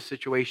control of the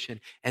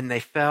situation, and they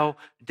fell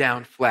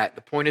down flat.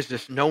 The point is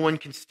this: no one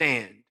can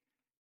stand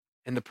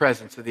in the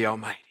presence of the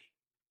Almighty.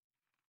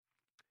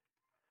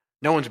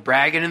 No one's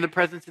bragging in the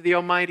presence of the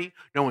Almighty.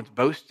 No one's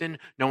boasting.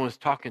 No one's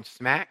talking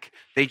smack.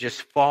 They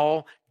just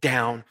fall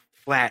down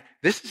flat.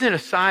 This is an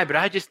aside, but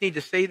I just need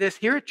to say this.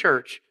 Here at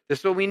church, this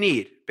is what we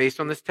need based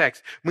on this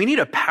text. We need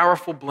a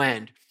powerful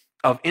blend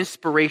of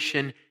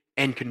inspiration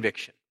and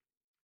conviction.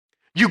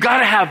 You got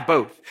to have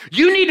both.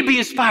 You need to be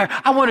inspired.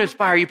 I want to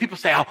inspire you. People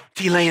say, oh,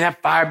 T-Lane,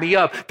 that fired me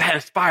up. That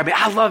inspired me.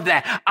 I love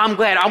that. I'm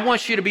glad. I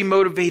want you to be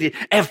motivated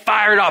and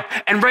fired up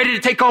and ready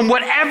to take on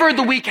whatever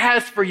the week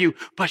has for you.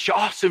 But you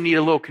also need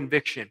a little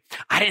conviction.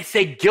 I didn't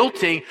say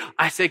guilting.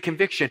 I said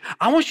conviction.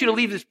 I want you to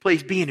leave this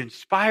place being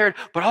inspired,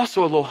 but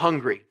also a little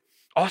hungry.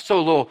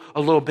 Also a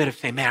little bit of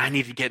saying, man, I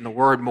need to get in the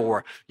word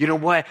more. You know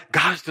what?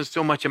 God's done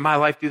so much in my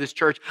life through this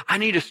church. I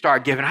need to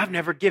start giving. I've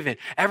never given.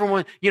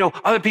 Everyone,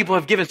 other people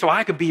have given so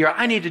I could be here.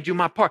 I need to do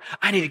my part.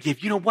 I need to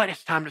give. You know what?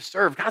 It's time to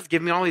serve. God's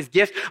given me all these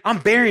gifts. I'm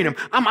burying them.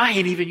 I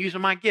ain't even using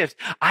my gifts.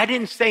 I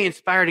didn't say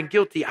inspired and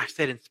guilty. I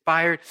said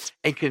inspired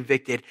and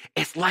convicted.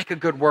 It's like a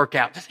good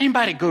workout. Does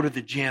anybody go to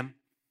the gym?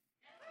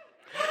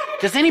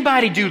 Does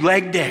anybody do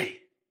leg day?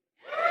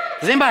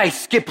 Does anybody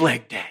skip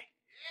leg day?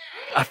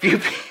 A few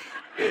people.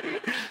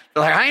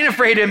 They're like, I ain't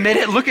afraid to admit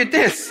it. Look at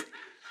this.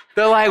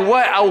 They're like,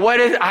 what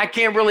is, I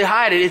can't really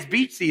hide it. It's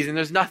beach season.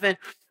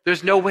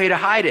 There's no way to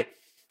hide it.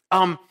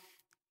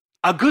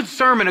 A good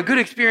sermon, a good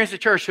experience at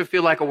church should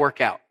feel like a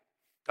workout.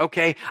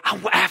 Okay.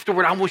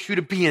 Afterward, I want you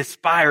to be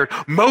inspired,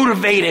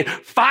 motivated,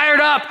 fired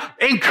up,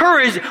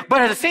 encouraged,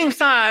 but at the same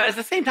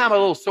time, a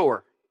little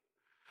sore.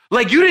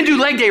 Like you didn't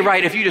do leg day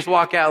right if you just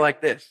walk out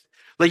like this.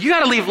 Like you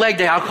got to leave leg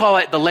day. I'll call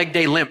it the leg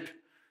day limp.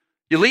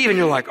 You leave and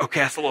you're like,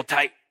 okay, that's a little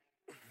tight.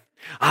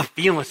 I'm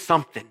feeling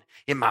something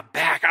in my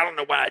back. I don't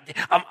know what I did.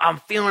 I'm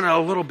feeling it a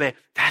little bit.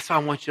 That's why I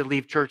want you to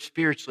leave church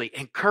spiritually,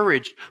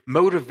 encouraged,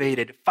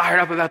 motivated, fired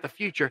up about the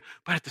future,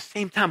 but at the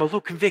same time, a little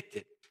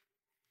convicted.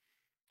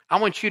 I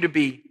want you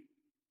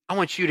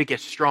to get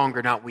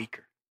stronger, not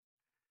weaker.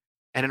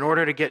 And in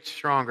order to get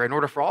stronger, in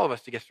order for all of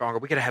us to get stronger,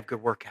 we got to have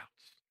good workouts.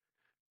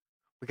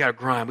 We got to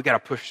grind. We got to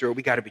push through.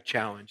 We got to be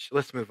challenged.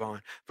 Let's move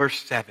on. Verse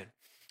 7.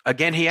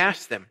 Again, he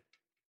asked them,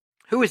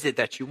 who is it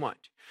that you want?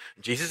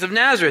 Jesus of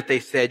Nazareth, they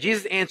said.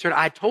 Jesus answered,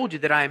 I told you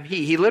that I am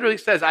he. He literally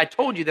says, I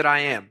told you that I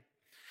am.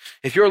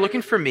 If you're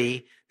looking for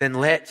me, then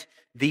let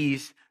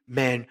these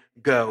men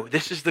go.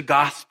 This is the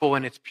gospel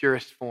in its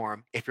purest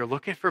form. If you're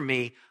looking for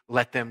me,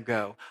 let them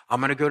go. I'm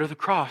going to go to the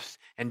cross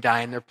and die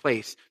in their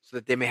place so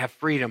that they may have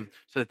freedom,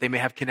 so that they may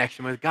have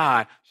connection with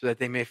God, so that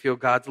they may feel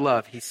God's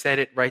love. He said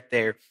it right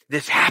there.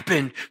 This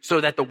happened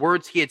so that the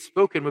words he had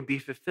spoken would be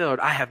fulfilled.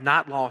 I have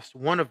not lost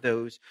one of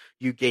those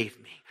you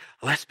gave me.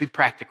 Let's be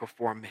practical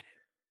for a minute.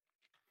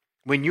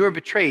 When you are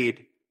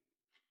betrayed,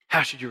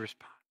 how should you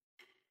respond?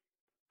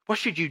 What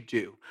should you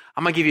do?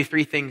 I'm going to give you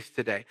 3 things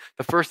today.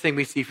 The first thing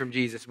we see from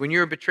Jesus, when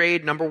you're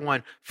betrayed, number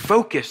 1,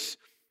 focus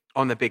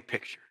on the big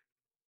picture.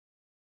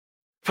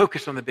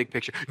 Focus on the big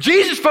picture.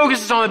 Jesus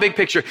focuses on the big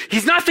picture.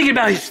 He's not thinking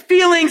about his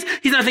feelings.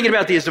 He's not thinking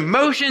about his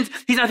emotions.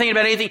 He's not thinking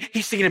about anything.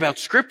 He's thinking about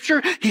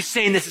scripture. He's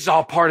saying this is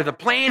all part of the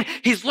plan.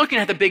 He's looking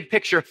at the big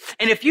picture.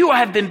 And if you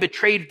have been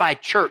betrayed by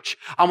church,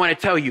 I want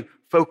to tell you,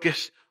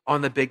 focus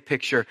on the big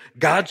picture.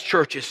 God's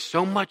church is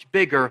so much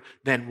bigger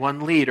than one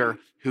leader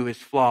who is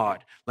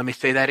flawed. Let me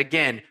say that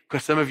again,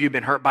 because some of you have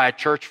been hurt by a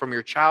church from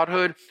your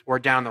childhood or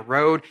down the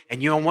road,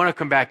 and you don't want to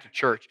come back to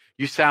church.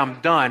 You say, I'm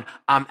done,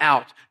 I'm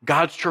out.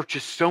 God's church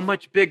is so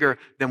much bigger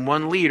than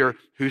one leader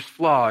who's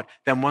flawed,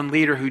 than one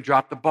leader who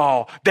dropped the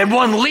ball, than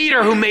one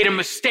leader who made a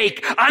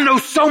mistake. I know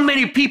so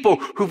many people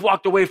who've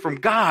walked away from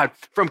God,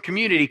 from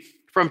community,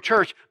 from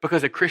church,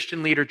 because a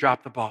Christian leader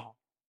dropped the ball.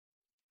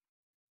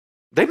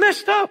 They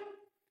messed up.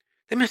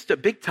 They messed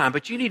up big time,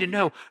 but you need to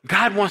know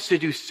God wants to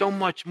do so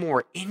much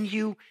more in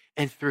you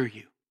and through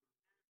you.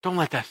 Don't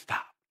let that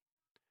stop.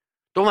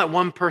 Don't let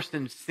one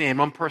person's sin,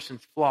 one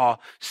person's flaw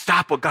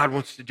stop what God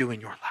wants to do in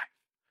your life.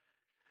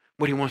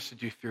 what he wants to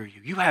do through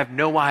you. You have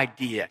no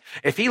idea.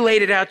 If he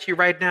laid it out to you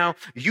right now,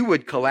 you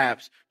would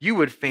collapse. You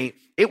would faint.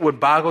 It would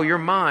boggle your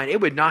mind.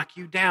 It would knock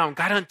you down.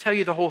 God doesn't tell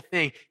you the whole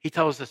thing. He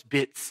tells us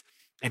bits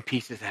and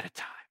pieces at a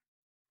time.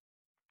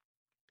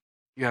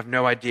 You have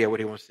no idea what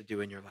he wants to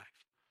do in your life.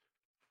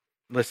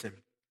 Listen,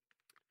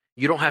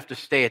 you don't have to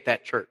stay at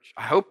that church.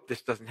 I hope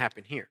this doesn't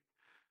happen here.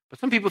 But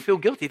some people feel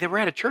guilty. They were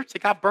at a church, they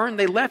got burned,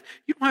 they left.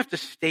 You don't have to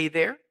stay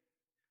there.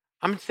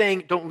 I'm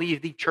saying don't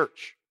leave the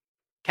church.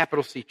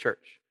 Capital C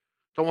church.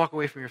 Don't walk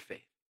away from your faith.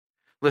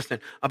 Listen,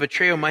 a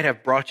betrayal might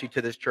have brought you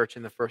to this church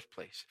in the first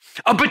place.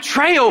 A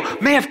betrayal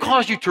may have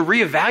caused you to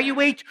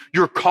reevaluate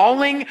your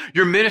calling,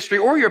 your ministry,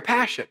 or your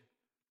passion.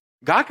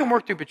 God can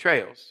work through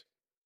betrayals.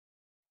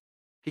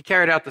 He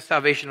carried out the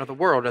salvation of the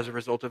world as a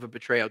result of a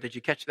betrayal. Did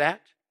you catch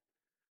that?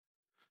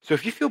 So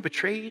if you feel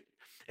betrayed,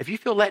 if you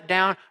feel let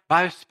down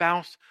by a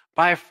spouse,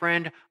 by a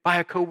friend, by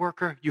a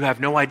coworker, you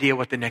have no idea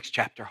what the next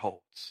chapter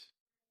holds.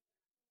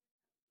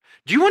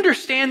 Do you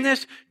understand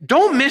this?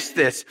 Don't miss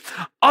this.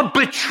 A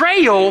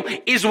betrayal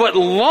is what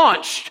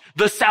launched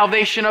the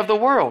salvation of the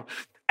world.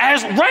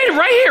 As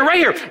right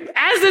here,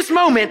 as this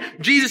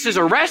moment, Jesus is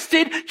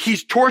arrested,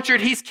 he's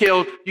tortured, he's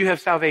killed, you have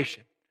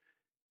salvation.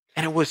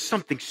 And it was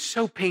something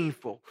so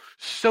painful,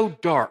 so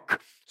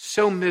dark,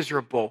 so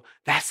miserable.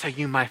 That's how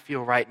you might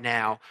feel right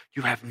now.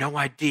 You have no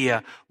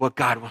idea what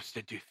God wants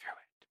to do through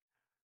it.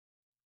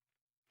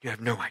 You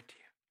have no idea.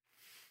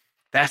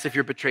 That's if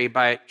you're betrayed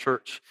by a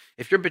church.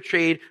 If you're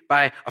betrayed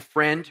by a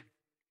friend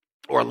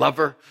or a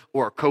lover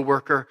or a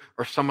coworker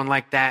or someone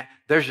like that,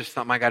 there's just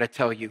something I got to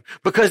tell you.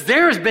 Because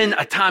there has been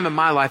a time in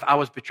my life I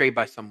was betrayed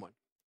by someone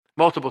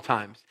multiple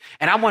times.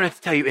 And I wanted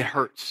to tell you it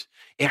hurts.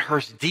 It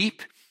hurts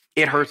deep.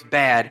 It hurts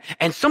bad.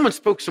 And someone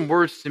spoke some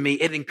words to me.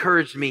 It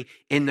encouraged me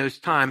in those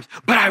times.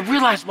 But I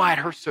realized why it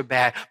hurts so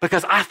bad,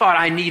 because I thought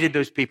I needed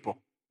those people.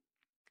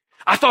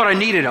 I thought I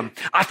needed them.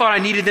 I thought I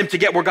needed them to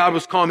get where God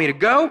was calling me to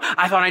go.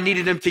 I thought I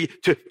needed them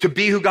to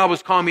be who God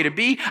was calling me to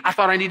be. I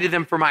thought I needed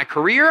them for my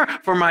career,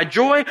 for my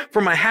joy, for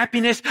my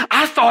happiness.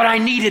 I thought I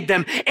needed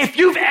them. If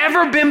you've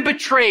ever been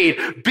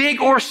betrayed,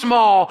 big or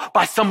small,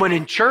 by someone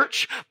in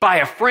church, by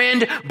a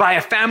friend, by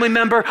a family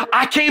member,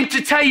 I came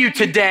to tell you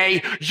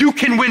today, you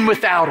can win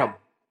without them.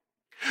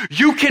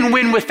 You can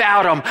win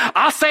without them.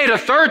 I'll say it a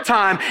third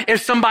time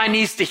if somebody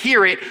needs to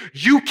hear it.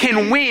 You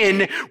can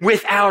win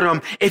without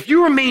them. If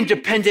you remain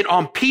dependent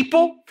on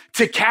people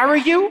to carry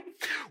you,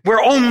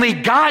 where only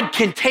God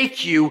can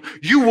take you,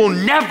 you will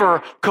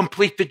never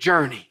complete the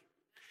journey.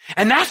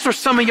 And that's where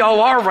some of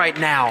y'all are right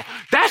now.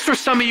 That's where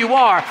some of you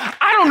are.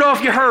 I don't know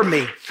if you heard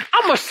me.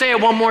 I'm going to say it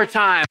one more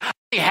time.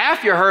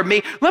 Half you heard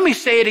me. Let me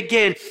say it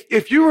again.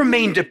 If you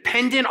remain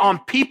dependent on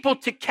people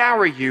to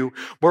carry you,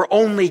 where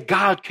only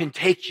God can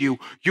take you,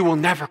 you will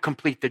never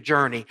complete the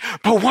journey.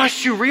 But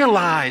once you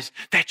realize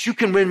that you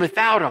can win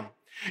without them,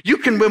 you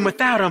can win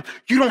without them.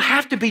 You don't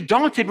have to be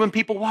daunted when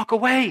people walk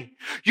away.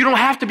 You don't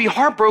have to be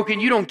heartbroken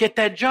you don't get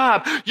that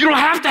job. You don't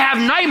have to have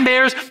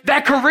nightmares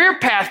that career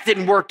path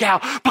didn't work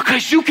out,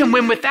 because you can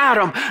win without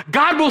them.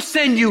 God will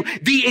send you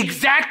the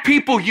exact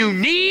people you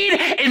need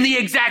in the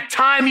exact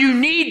time you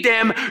need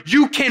them.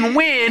 You can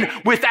win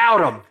without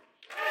them.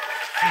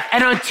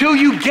 And until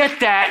you get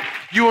that,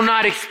 you will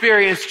not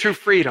experience true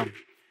freedom.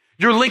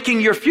 You're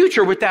linking your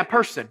future with that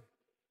person.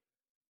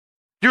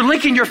 You're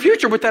linking your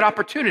future with that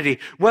opportunity.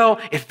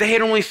 Well, if they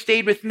had only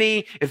stayed with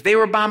me, if they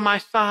were by my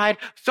side,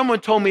 someone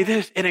told me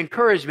this, it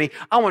encouraged me.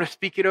 I want to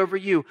speak it over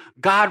you.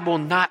 God will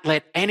not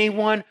let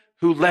anyone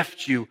who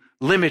left you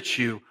limit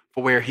you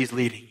for where he's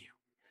leading you.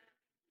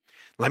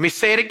 Let me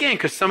say it again,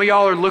 because some of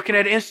y'all are looking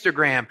at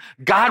Instagram.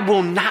 God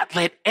will not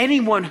let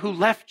anyone who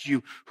left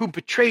you, who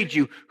betrayed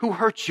you, who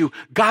hurt you,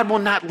 God will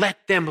not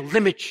let them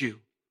limit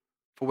you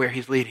for where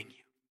he's leading you.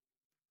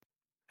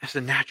 It's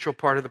a natural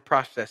part of the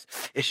process.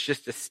 It's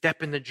just a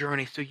step in the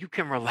journey so you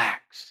can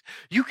relax.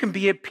 You can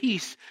be at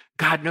peace.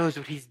 God knows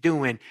what he's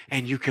doing,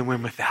 and you can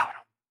win without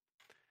him.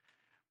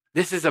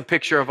 This is a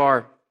picture of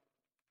our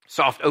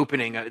soft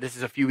opening. This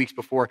is a few weeks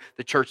before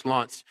the church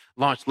launched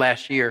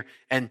last year.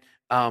 And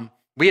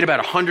we had about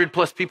 100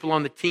 plus people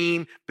on the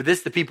team, but this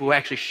is the people who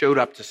actually showed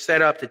up to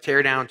set up, to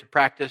tear down, to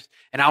practice.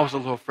 And I was a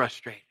little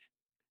frustrated.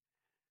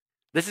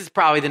 This is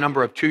probably the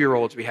number of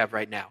 2-year-olds we have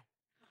right now.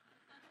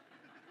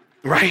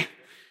 Right?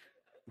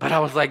 But I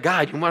was like,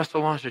 God, you want us to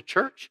launch a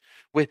church?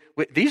 With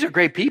these are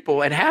great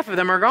people, and half of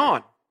them are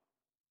gone.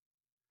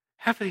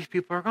 Half of these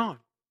people are gone.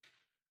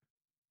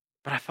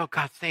 But I felt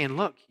God saying,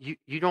 look,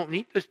 you don't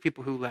need those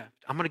people who left.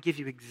 I'm going to give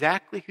you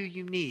exactly who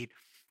you need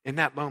in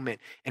that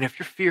moment. And if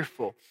you're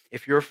fearful,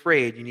 if you're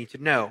afraid, you need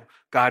to know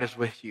God is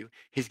with you.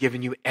 He's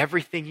given you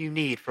everything you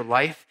need for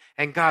life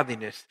and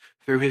godliness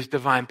through his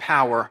divine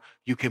power.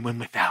 You can win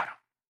without him.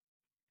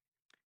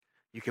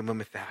 You can win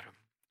without him.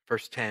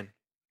 Verse 10.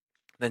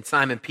 Then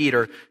Simon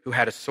Peter, who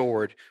had a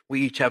sword,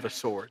 we each have a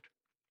sword.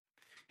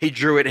 He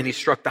drew it and he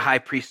struck the high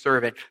priest's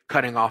servant,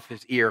 cutting off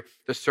his ear.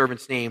 The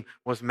servant's name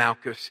was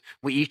Malchus.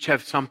 We each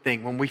have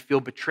something when we feel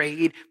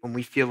betrayed, when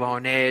we feel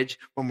on edge,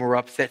 when we're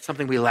upset,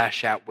 something we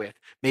lash out with.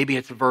 Maybe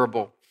it's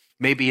verbal.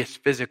 Maybe it's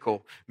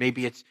physical.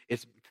 Maybe it's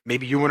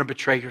Maybe you want to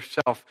betray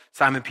yourself.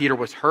 Simon Peter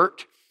was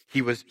hurt.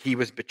 He was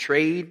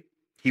betrayed.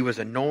 He was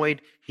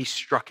annoyed. He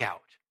struck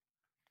out.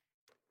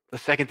 The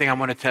second thing I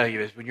want to tell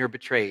you is when you're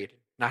betrayed,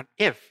 not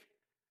if,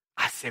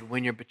 I said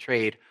when you're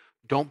betrayed,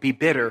 don't be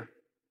bitter,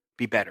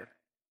 be better.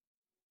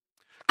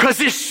 Because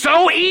it's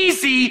so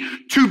easy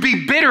to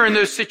be bitter in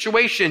those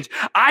situations.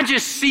 I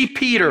just see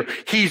Peter.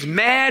 He's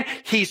mad.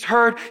 He's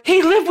hurt.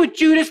 He lived with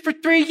Judas for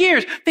 3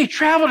 years. They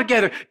traveled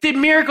together, did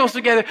miracles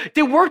together,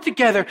 did work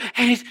together.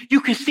 And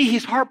you can see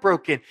he's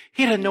heartbroken.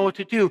 He doesn't know what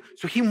to do.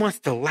 So he wants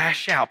to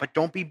lash out. But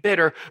don't be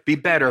bitter. Be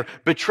better.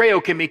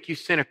 Betrayal can make you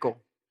cynical.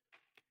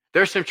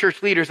 There's some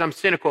church leaders I'm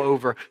cynical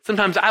over.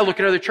 Sometimes I look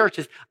at other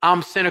churches.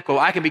 I'm cynical.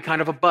 I can be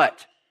kind of a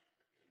butt.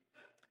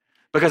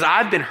 Because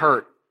I've been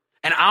hurt.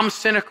 And I'm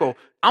cynical.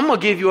 I'm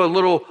going to give you a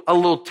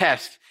little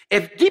test.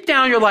 If deep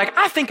down you're like,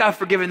 I think I've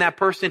forgiven that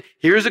person,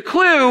 here's a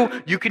clue.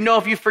 You can know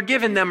if you've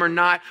forgiven them or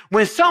not.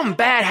 When something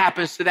bad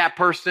happens to that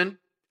person,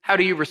 how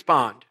do you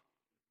respond?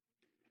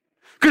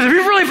 Because if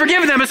you've really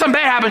forgiven them and something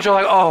bad happens, you're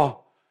like,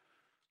 oh,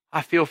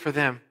 I feel for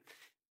them.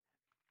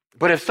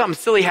 But if something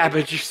silly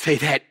happens, you say,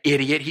 that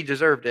idiot, he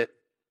deserved it.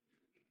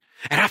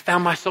 And I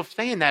found myself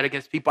saying that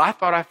against people. I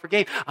thought I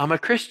forgave. I'm a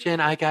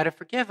Christian. I got to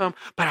forgive them.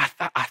 But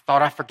I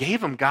thought I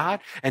forgave them, God.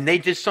 And they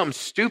did something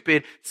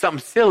stupid, something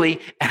silly.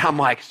 And I'm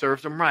like,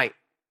 serves them right.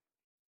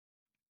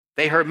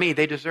 They hurt me.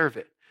 They deserve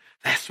it.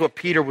 That's what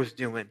Peter was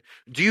doing.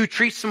 Do you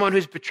treat someone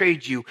who's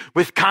betrayed you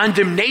with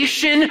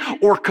condemnation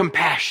or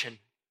compassion?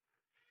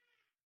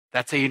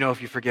 That's how you know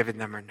if you've forgiven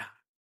them or not.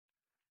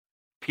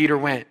 Peter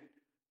went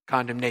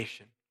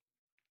condemnation.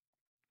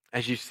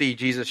 As you see,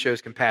 Jesus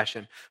shows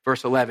compassion.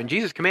 Verse 11,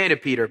 Jesus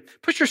commanded Peter,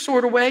 put your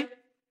sword away.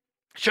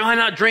 Shall I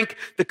not drink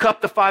the cup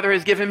the Father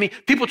has given me?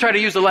 People try to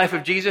use the life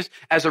of Jesus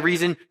as a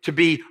reason to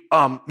be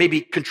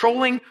maybe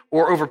controlling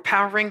or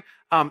overpowering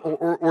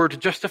or to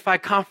justify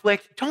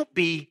conflict. Don't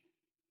be,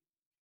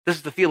 this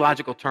is the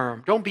theological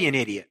term, don't be an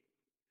idiot.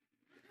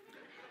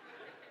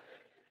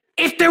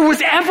 If there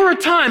was ever a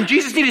time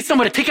Jesus needed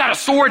someone to take out a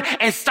sword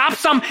and stop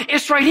some,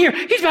 it's right here.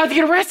 He's about to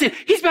get arrested.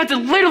 He's about to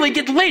literally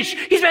get lynched.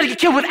 He's about to get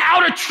killed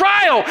without a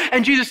trial.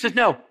 And Jesus says,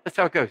 no, that's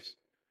how it goes.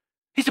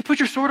 He said, put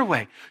your sword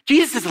away.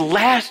 Jesus'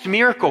 last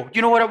miracle, do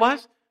you know what it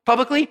was?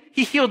 Publicly,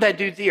 he healed that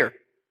dude's ear.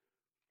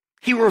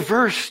 He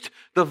reversed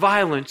the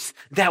violence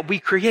that we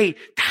create.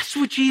 That's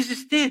what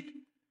Jesus did.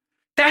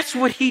 That's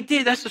what he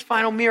did. That's his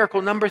final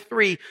miracle. Number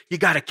 3, you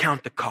got to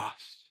count the cost.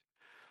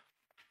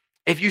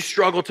 If you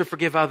struggle to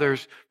forgive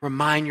others,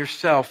 remind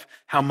yourself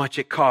how much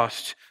it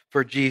costs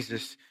for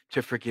Jesus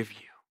to forgive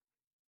you.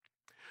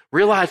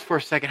 Realize for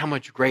a second how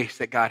much grace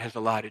that God has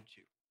allotted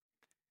you.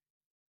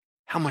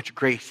 How much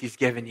grace he's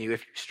given you.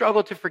 If you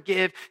struggle to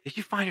forgive, if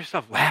you find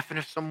yourself laughing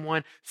at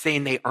someone,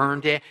 saying they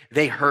earned it,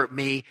 they hurt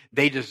me,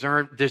 they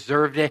deserved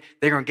it,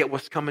 they're going to get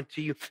what's coming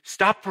to you,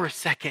 stop for a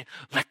second,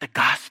 let the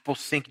gospel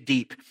sink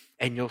deep,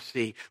 and you'll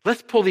see.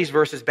 Let's pull these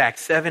verses back,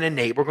 7 and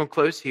 8. We're going to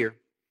close here.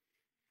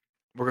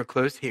 We're going to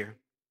close here.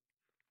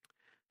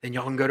 Then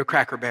y'all can go to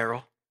Cracker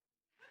Barrel.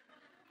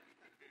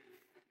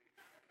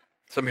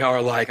 Some of y'all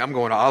are like, I'm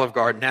going to Olive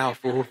Garden now,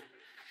 fool.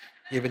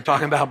 You've been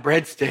talking about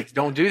breadsticks.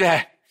 Don't do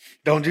that.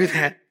 Don't do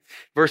that.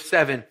 Verse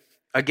 7,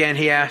 again,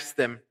 he asked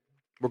them,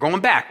 we're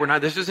going back.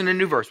 This isn't a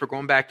new verse. We're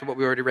going back to what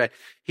we already read.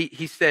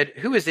 He said,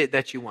 who is it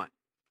that you want?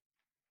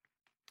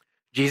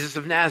 Jesus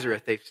of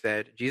Nazareth, they've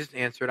said. Jesus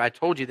answered, I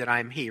told you that I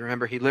am he.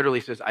 Remember, he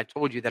literally says, I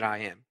told you that I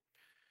am.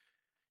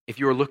 If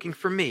you are looking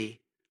for me,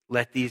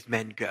 let these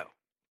men go.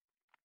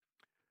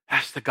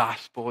 That's the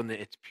gospel in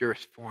its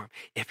purest form.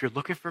 If you're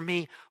looking for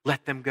me,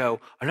 let them go.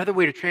 Another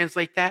way to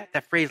translate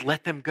that phrase,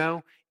 let them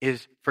go,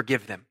 is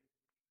forgive them.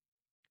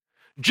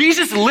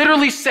 Jesus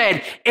literally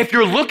said, if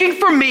you're looking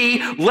for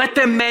me, let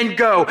them men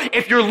go.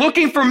 If you're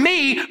looking for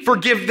me,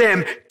 forgive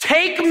them.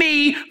 Take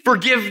me,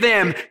 forgive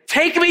them.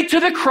 Take me to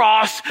the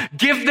cross,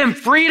 give them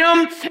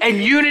freedom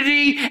and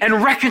unity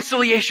and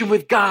reconciliation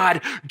with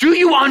God. Do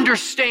you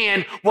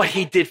understand what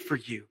he did for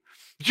you?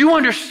 Do you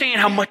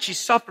understand how much he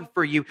suffered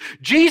for you?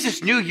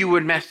 Jesus knew you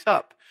would mess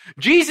up.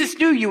 Jesus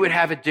knew you would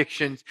have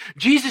addictions.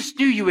 Jesus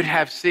knew you would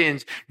have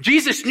sins.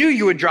 Jesus knew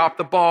you would drop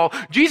the ball.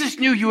 Jesus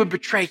knew you would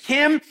betray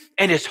him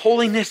and his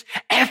holiness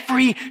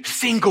every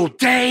single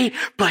day,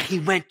 but he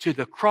went to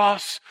the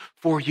cross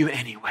for you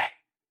anyway.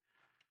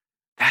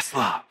 That's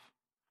love.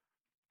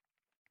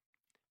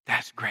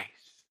 That's grace.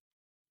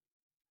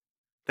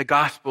 The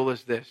gospel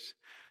is this,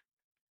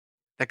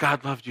 that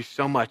God loved you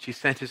so much, he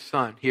sent his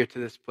son here to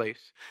this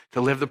place to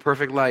live the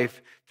perfect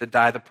life, to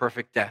die the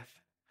perfect death,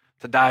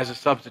 to die as a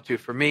substitute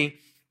for me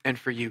and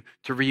for you,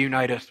 to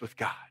reunite us with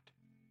God.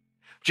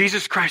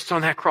 Jesus Christ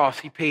on that cross,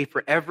 he paid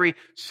for every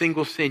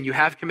single sin you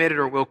have committed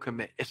or will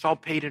commit. It's all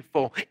paid in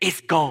full.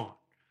 It's gone.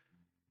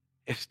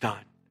 It's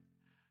done.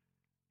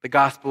 The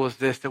gospel is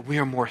this, that we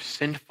are more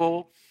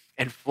sinful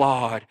and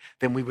flawed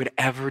than we would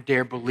ever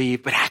dare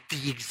believe. But at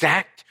the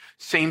exact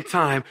same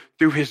time,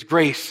 through his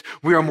grace,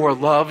 we are more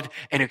loved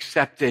and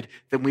accepted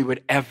than we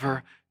would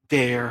ever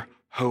dare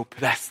hope.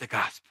 That's the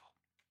gospel.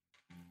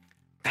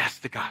 That's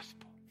the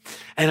gospel.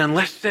 And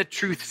unless that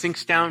truth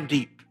sinks down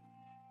deep,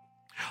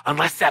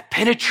 unless that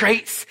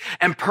penetrates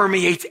and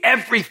permeates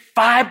every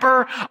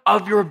fiber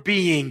of your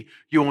being,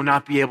 you will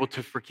not be able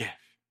to forgive.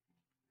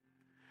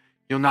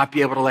 You'll not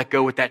be able to let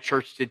go what that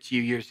church did to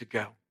you years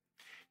ago.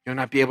 You'll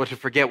not be able to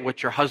forget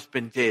what your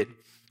husband did,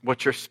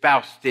 what your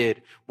spouse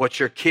did, what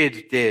your kids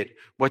did,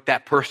 what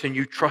that person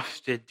you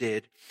trusted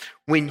did.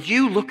 When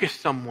you look at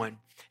someone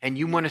and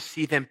you want to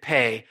see them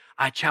pay,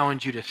 I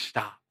challenge you to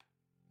stop.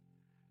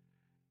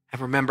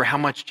 And remember how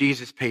much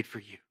Jesus paid for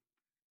you.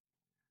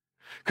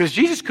 Because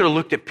Jesus could have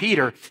looked at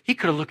Peter, he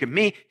could have looked at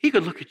me, he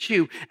could look at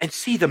you and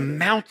see the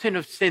mountain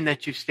of sin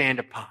that you stand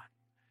upon.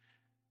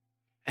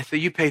 And so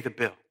you pay the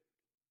bill.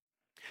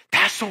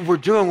 That's what we're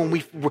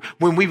doing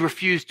when we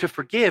refuse to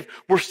forgive.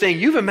 We're saying,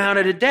 you've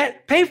amounted a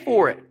debt, pay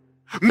for it.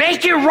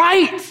 Make it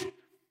right.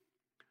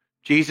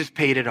 Jesus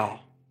paid it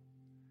all.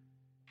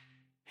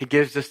 He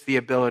gives us the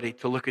ability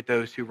to look at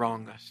those who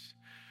wrong us,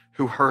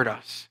 who hurt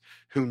us,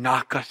 who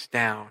knock us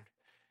down,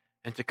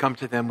 and to come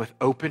to them with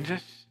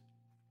openness,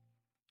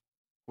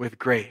 with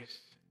grace,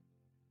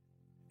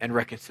 and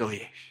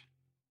reconciliation.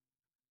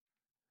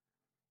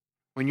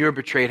 When you're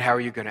betrayed, how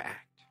are you going to act?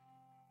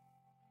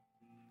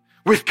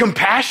 With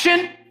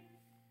compassion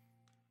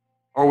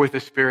or with a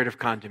spirit of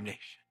condemnation?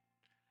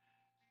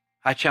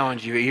 I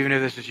challenge you, even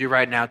if this is you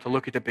right now, to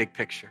look at the big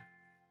picture.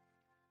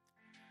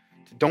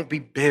 Don't be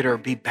bitter,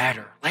 be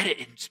better. Let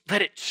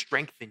it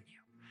strengthen you.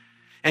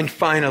 And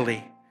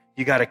finally,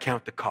 you got to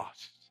count the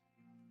costs.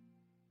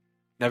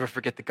 Never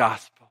forget the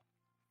gospel.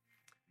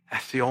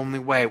 That's the only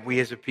way we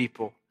as a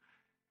people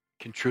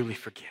can truly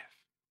forgive.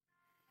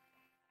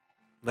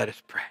 Let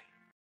us pray.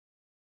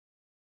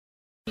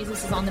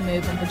 Jesus is on the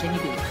move in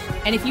Virginia Beach.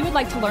 And if you would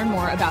like to learn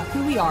more about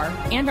who we are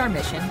and our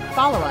mission,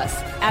 follow us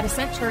at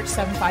Ascent Church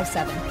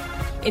 757.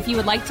 If you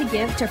would like to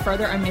give to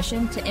further our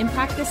mission to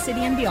impact this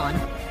city and beyond,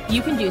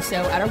 you can do so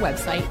at our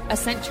website,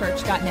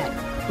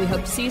 ascentchurch.net. We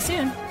hope to see you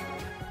soon.